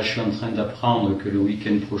 Là, je suis en train d'apprendre que le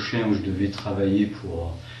week-end prochain où je devais travailler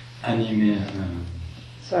pour animer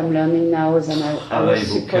So I'm learning now that I was Travail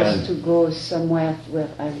supposed vocal. to go somewhere where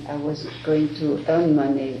I was going to earn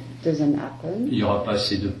money. It doesn't happen. Il n'y aura pas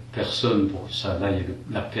assez de personnes pour que ça vaille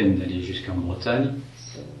la peine d'aller jusqu'en Bretagne.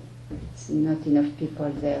 So it's not enough people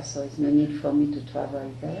there, so there's no need for me to travel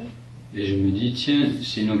there. Et je me dis, tiens,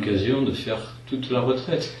 c'est une occasion de faire toute la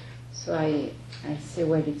retraite. So I say,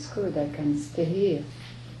 well, it's good, I can stay here.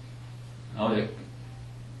 Alors,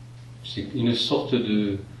 c'est une sorte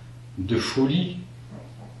de folie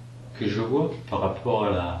que je vois par rapport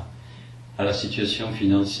à la situation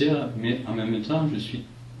financière, mais en même temps, je suis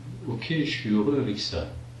ok, je suis heureux avec ça.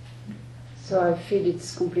 So I feel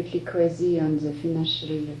it's completely crazy on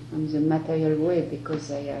the material way,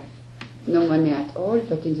 because I have no money at all,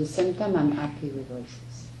 but in the same time I'm happy with all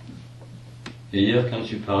this. Et hier, quand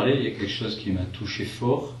tu parlais, il y a quelque chose qui m'a touché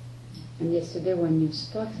fort. And yesterday when you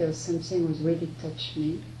spoke, there was something that really touched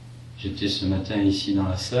me. J'étais ce matin ici dans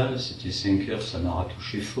la salle, c'était 5 heures, ça m'a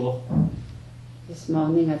touché fort. This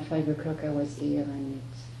morning at 5 o'clock I was here and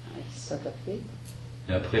I thought of it.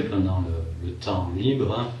 Et après, pendant le temps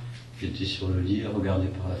libre, hein, j'étais sur le lit, regardé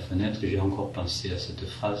par la fenêtre, et j'ai encore pensé à cette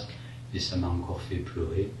phrase, et ça m'a encore fait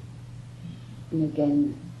pleurer. And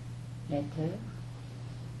again, later,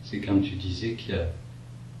 C'est quand tu disais qu'il y a,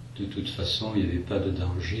 de toute façon, il n'y avait pas de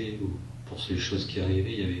danger, ou pour ces choses qui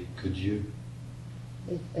arrivaient, il n'y avait que Dieu.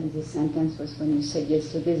 and the sentence was when you said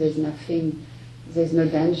yesterday, there's no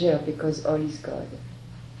danger because all is God.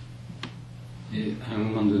 Et à un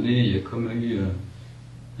moment donné, il y a comme eu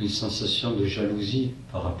une sensation de jalousie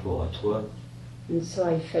par rapport à toi. And so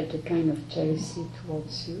I felt a kind of jealousy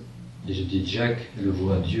towards you. Et je dis, Jacques, il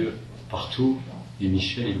voit Dieu partout, et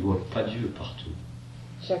Michel, il ne voit pas Dieu partout.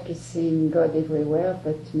 Jack is seeing God everywhere,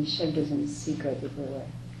 but Michel doesn't see God everywhere.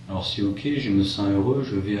 Alors c'est ok, je me sens heureux,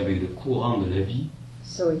 je vais avec le courant de la vie,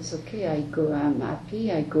 So it's okay, I'm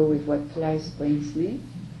happy, I go with what life brings me,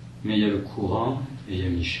 mais il y a le courant et il y a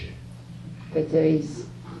Michel. but there is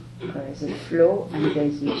the flow and there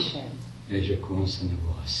is Michel, Et je commence à en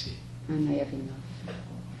avoir assez. and I have enough.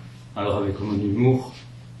 Alors avec mon humour,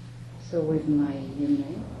 So with my humor,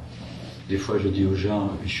 des fois je dis aux gens,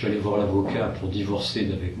 je suis allé voir l'avocat pour divorcer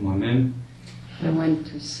d'avec moi-même. I went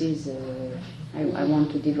to see I want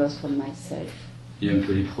to divorce from myself. Il y a un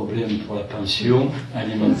peu les problèmes pour la pension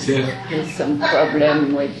alimentaire. There's some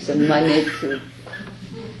problem with the money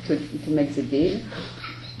to make the deal.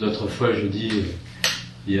 D'autres fois je dis,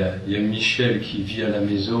 il y a Michel qui vit à la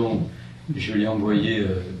maison, je l'ai envoyé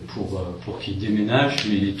pour qu'il déménage,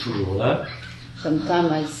 mais il est toujours là.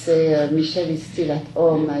 Sometimes I say, Michel is still at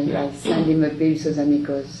home, I send him a bill so then he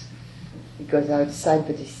goes outside,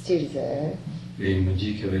 but he's still there. Et il me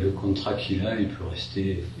dit qu'avec le contrat qu'il a, il peut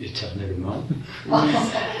rester éternellement.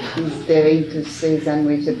 He's daring to say that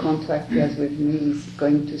with the contract he has with me, he's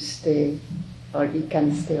going to stay, or he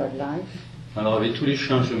can stay all life. Alors avec tous les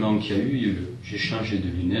changements qu'il y a eu, j'ai changé de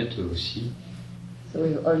lunettes aussi. So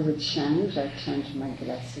with all the change, I changed my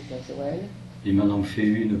glasses as well. Ils m'en ont fait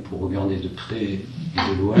une pour regarder de près et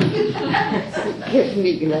de loin. So give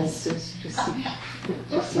me glasses to see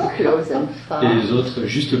close and far. Et les autres,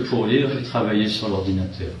 juste pour lire et travailler sur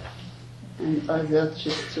l'ordinateur. And others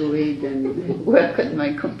just to read and work on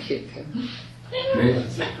my computer. Mais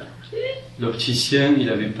l'opticien, il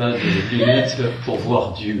n'avait pas de lunettes pour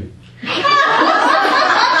voir Dieu. But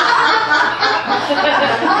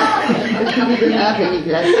he didn't have any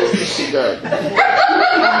glasses to see God.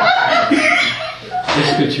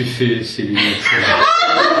 Qu'est-ce que tu fais, ces lunettes?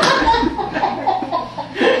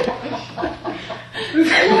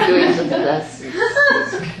 Are you doing with the glasses?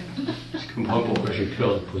 Je comprends pourquoi j'ai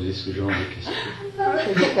peur de poser ce genre de questions.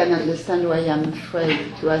 So you can understand why I'm afraid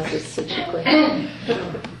to ask such a question.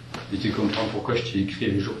 Et tu comprends pourquoi je t'ai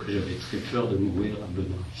écrit le jour que j'avais très peur de mourir en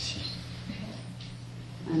venant ici.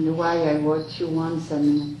 And why I wrote you once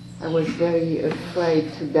and I was very afraid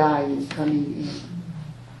to die in coming here.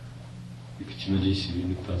 Et que tu me dis, c'est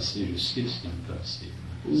une pensée, je sais que c'est une pensée.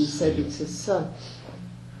 And you said it's a thought.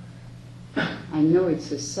 I know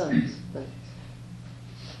it's a thought, but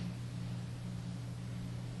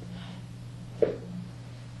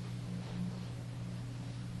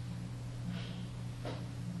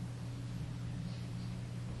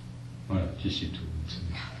Voilà, tu sais tout.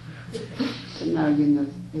 so now you know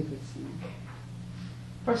everything.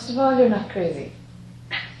 First of all, you're not crazy.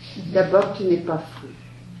 D'abord, tu n'es pas fou.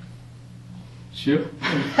 Sûr?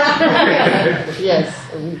 Yes.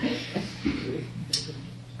 Oui.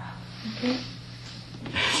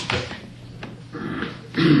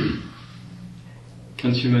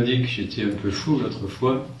 Quand tu m'as dit que j'étais un peu fou l'autre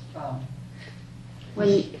fois,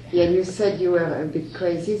 When you said you were a bit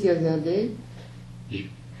crazy the other day,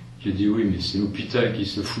 J'ai dit oui, mais c'est l'hôpital qui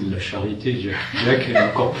se fout de la charité. Jack est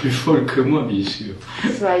encore plus folle que moi, bien sûr.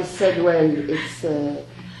 So I said, well, it's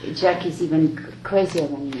Jack is even crazier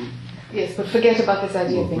than me. Yes, but forget about this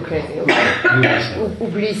idea of being crazy. Okay? Oui, ça.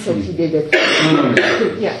 Oublie cette idée d'être. Non, non,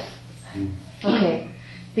 mais... Yeah. Okay.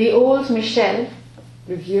 The old Michel,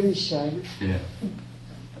 Le vieux Michel. Yeah.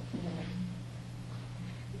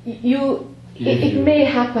 it may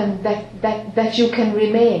happen that you can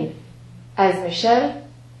remain as Michel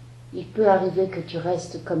Il peut arriver que tu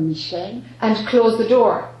restes comme Michel and close the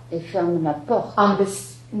door et ferme la porte. on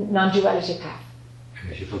this non-duality path.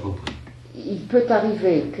 J'ai pas compris. Il peut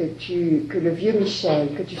arriver que le vieux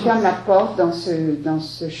Michel, que tu fermes la porte dans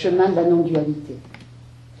ce chemin de la non-dualité.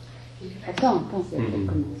 Attends, elle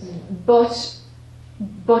commence.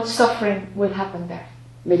 But suffering will happen there.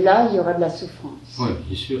 Mais là, il y aura de la souffrance. Oui,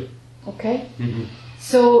 bien sûr. Okay? Mhm.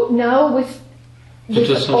 So now with De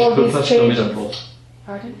toute façon, all je peux these pas fermer la changes. porte.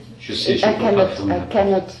 Pardon? Je sais, je I peux pas cannot, fermer I la porte.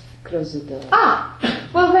 cannot close the door. Ah!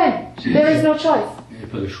 Well then, there is no choice. Il n'y a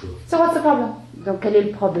pas de choix. So what's the problem? Donc quel est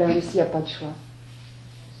le problème s'il n'y a pas de choix?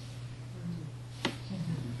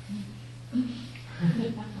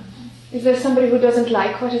 Is there somebody who doesn't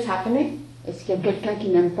like what is happening? Est-ce qu'il y a quelqu'un qui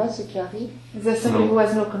n'aime pas ce qui arrive? Is there somebody No. who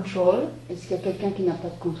has no control? Est-ce qu'il y a quelqu'un qui n'a pas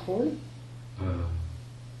de contrôle?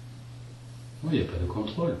 Oui, il n'y a pas de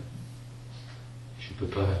contrôle. Je ne peux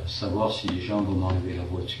pas savoir si les gens vont m'enlever la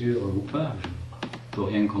voiture ou pas. Je ne peux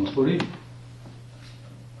rien contrôler.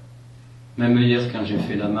 Même hier, quand j'ai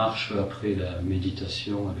fait la marche après la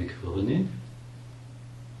méditation avec René,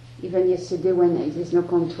 Even yesterday when there's no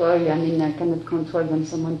control, I mean I cannot control when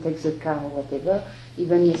someone takes a car or whatever.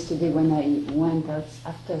 Even yesterday when I went out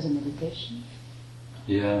after the meditation,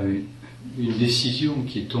 il y a une décision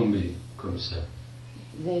qui est tombée comme ça.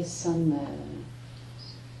 there's some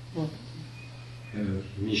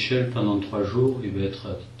Michel, pendant 3 jours, il va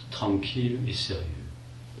être tranquille et sérieux.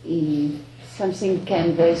 something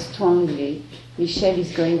came very strongly. Michel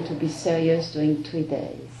is going to be serious during 3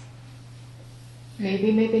 days.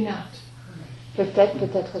 Maybe, maybe not. Peut-être,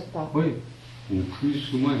 peut-être pas. Oui, ou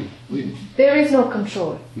plus ou moins, oui. There is no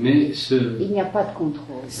control. Mais Il n'y a pas de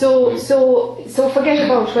contrôle. So forget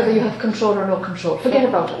about whether you have control or no control. Forget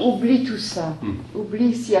about it. Oublie tout ça. Hmm.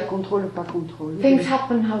 Oublie s'il y a contrôle ou pas contrôle. Things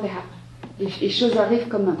happen how they happen. Les choses arrivent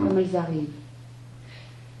comme elles arrivent.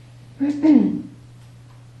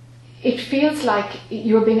 It feels like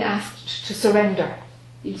you're being asked to surrender.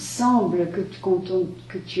 Il semble qu'on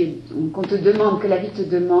te demande, que la vie te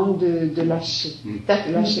demande de lâcher, That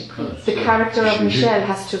de lâcher prise. the character of Michel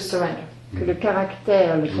has to surrender. Que le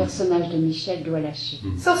caractère, le personnage de Michel doit lâcher.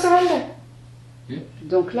 So surrender.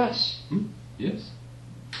 Donc lâche. Yes.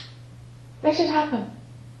 Let it happen.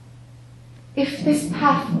 If this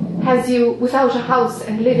path has you without a house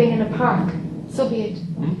and living in a park, so be it.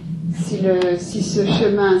 Si ce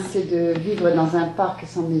chemin c'est de vivre dans un parc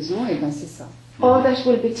sans maison, et ben c'est ça. All that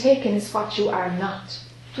will be taken is what you are not.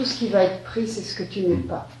 Tout ce qui va être pris, c'est ce que tu n'es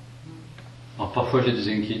pas. Alors parfois j'ai des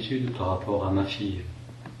inquiétudes par rapport à ma fille.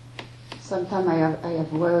 Sometimes I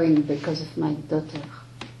have worrying because of my daughter.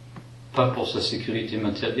 Pas pour sa sécurité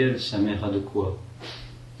matérielle, sa mère a de quoi.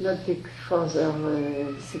 Not for her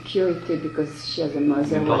security because she has a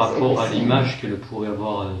mother. Mais par was rapport à everything. l'image qu'elle pourrait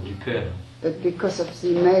avoir du père. But because of the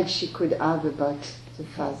image she could have about the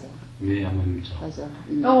father. Mais en même temps.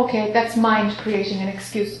 Oh, okay, that's mind creating an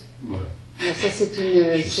excuse. Voilà. Mais ça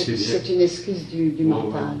c'est une excuse du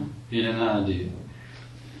mental. Il en a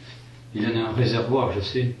un réservoir, je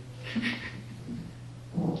sais.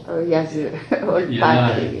 Oh, he has a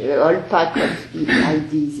whole pack of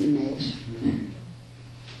ideas, image.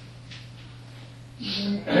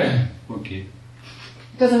 Ok. It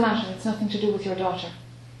doesn't matter, it's nothing to do with your daughter.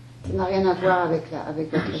 Ça n'a rien à voir avec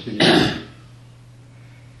votre Je sais fille. bien.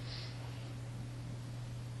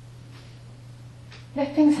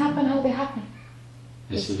 Let things happen how they happen.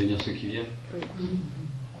 Laisse venir ce qui vient.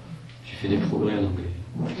 Tu fais des progrès en anglais.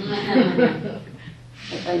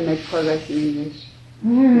 I make progress in English.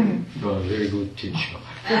 You're a very good teacher.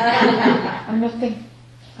 I'm nothing.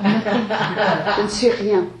 Je ne suis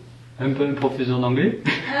rien. Un peu un professeur d'anglais.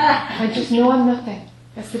 I just know I'm nothing.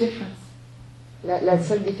 That's the difference. La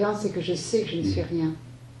seule différence, c'est que je sais que je ne suis rien.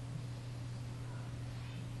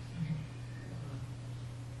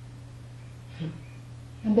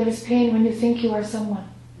 And there is pain when you think you are someone.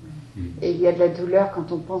 Et il y a de la douleur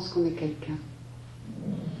quand on pense qu'on est quelqu'un.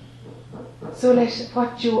 So let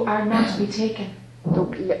what you are not be taken.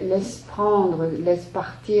 Donc laisse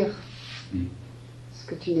partir ce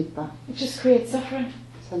que tu n'es pas. It just creates suffering.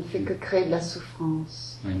 Ça ne fait que créer de la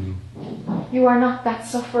souffrance. I know. You are not that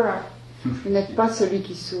sufferer. Vous n'êtes pas celui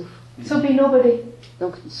qui souffre. So be nobody,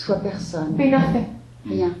 Donc, sois personne, be nothing.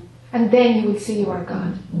 rien. And then you will see you are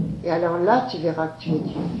God. Et alors là, tu verras que tu es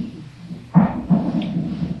Dieu.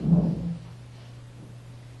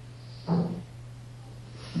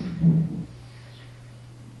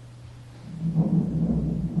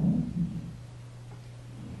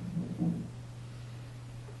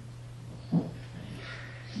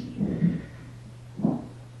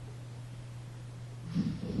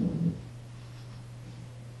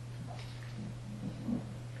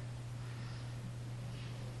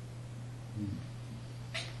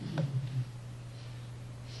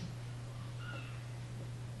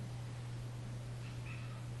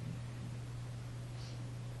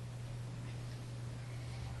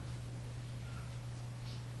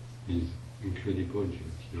 He's incredible,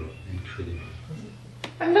 you're incredible.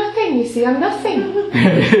 I'm nothing, you see, I'm nothing.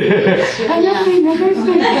 I'm nothing,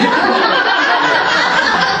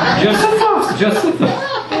 Just a thought, just a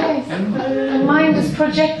thought. Yes. The mind is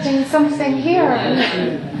projecting something here.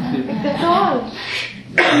 That's all.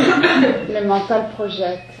 Le mental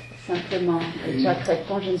projette, simplement. Et Jacques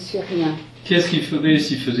répond, je ne suis rien. Qu'est-ce qu'il ferait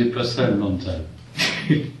s'il faisait pas ça, le mental?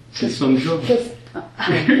 C'est son job.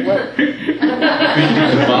 What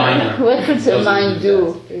could the mind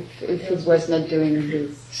do if it was not doing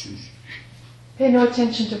this? Pay no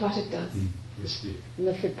attention to what it does.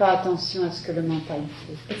 Ne fais pas attention à ce que le mental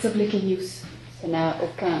fait. It's of little use. Ça n'a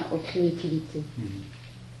aucune utilité.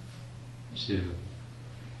 C'est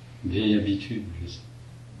vieille habitude, je sais.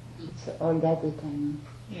 It's all that the time.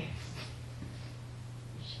 Yes.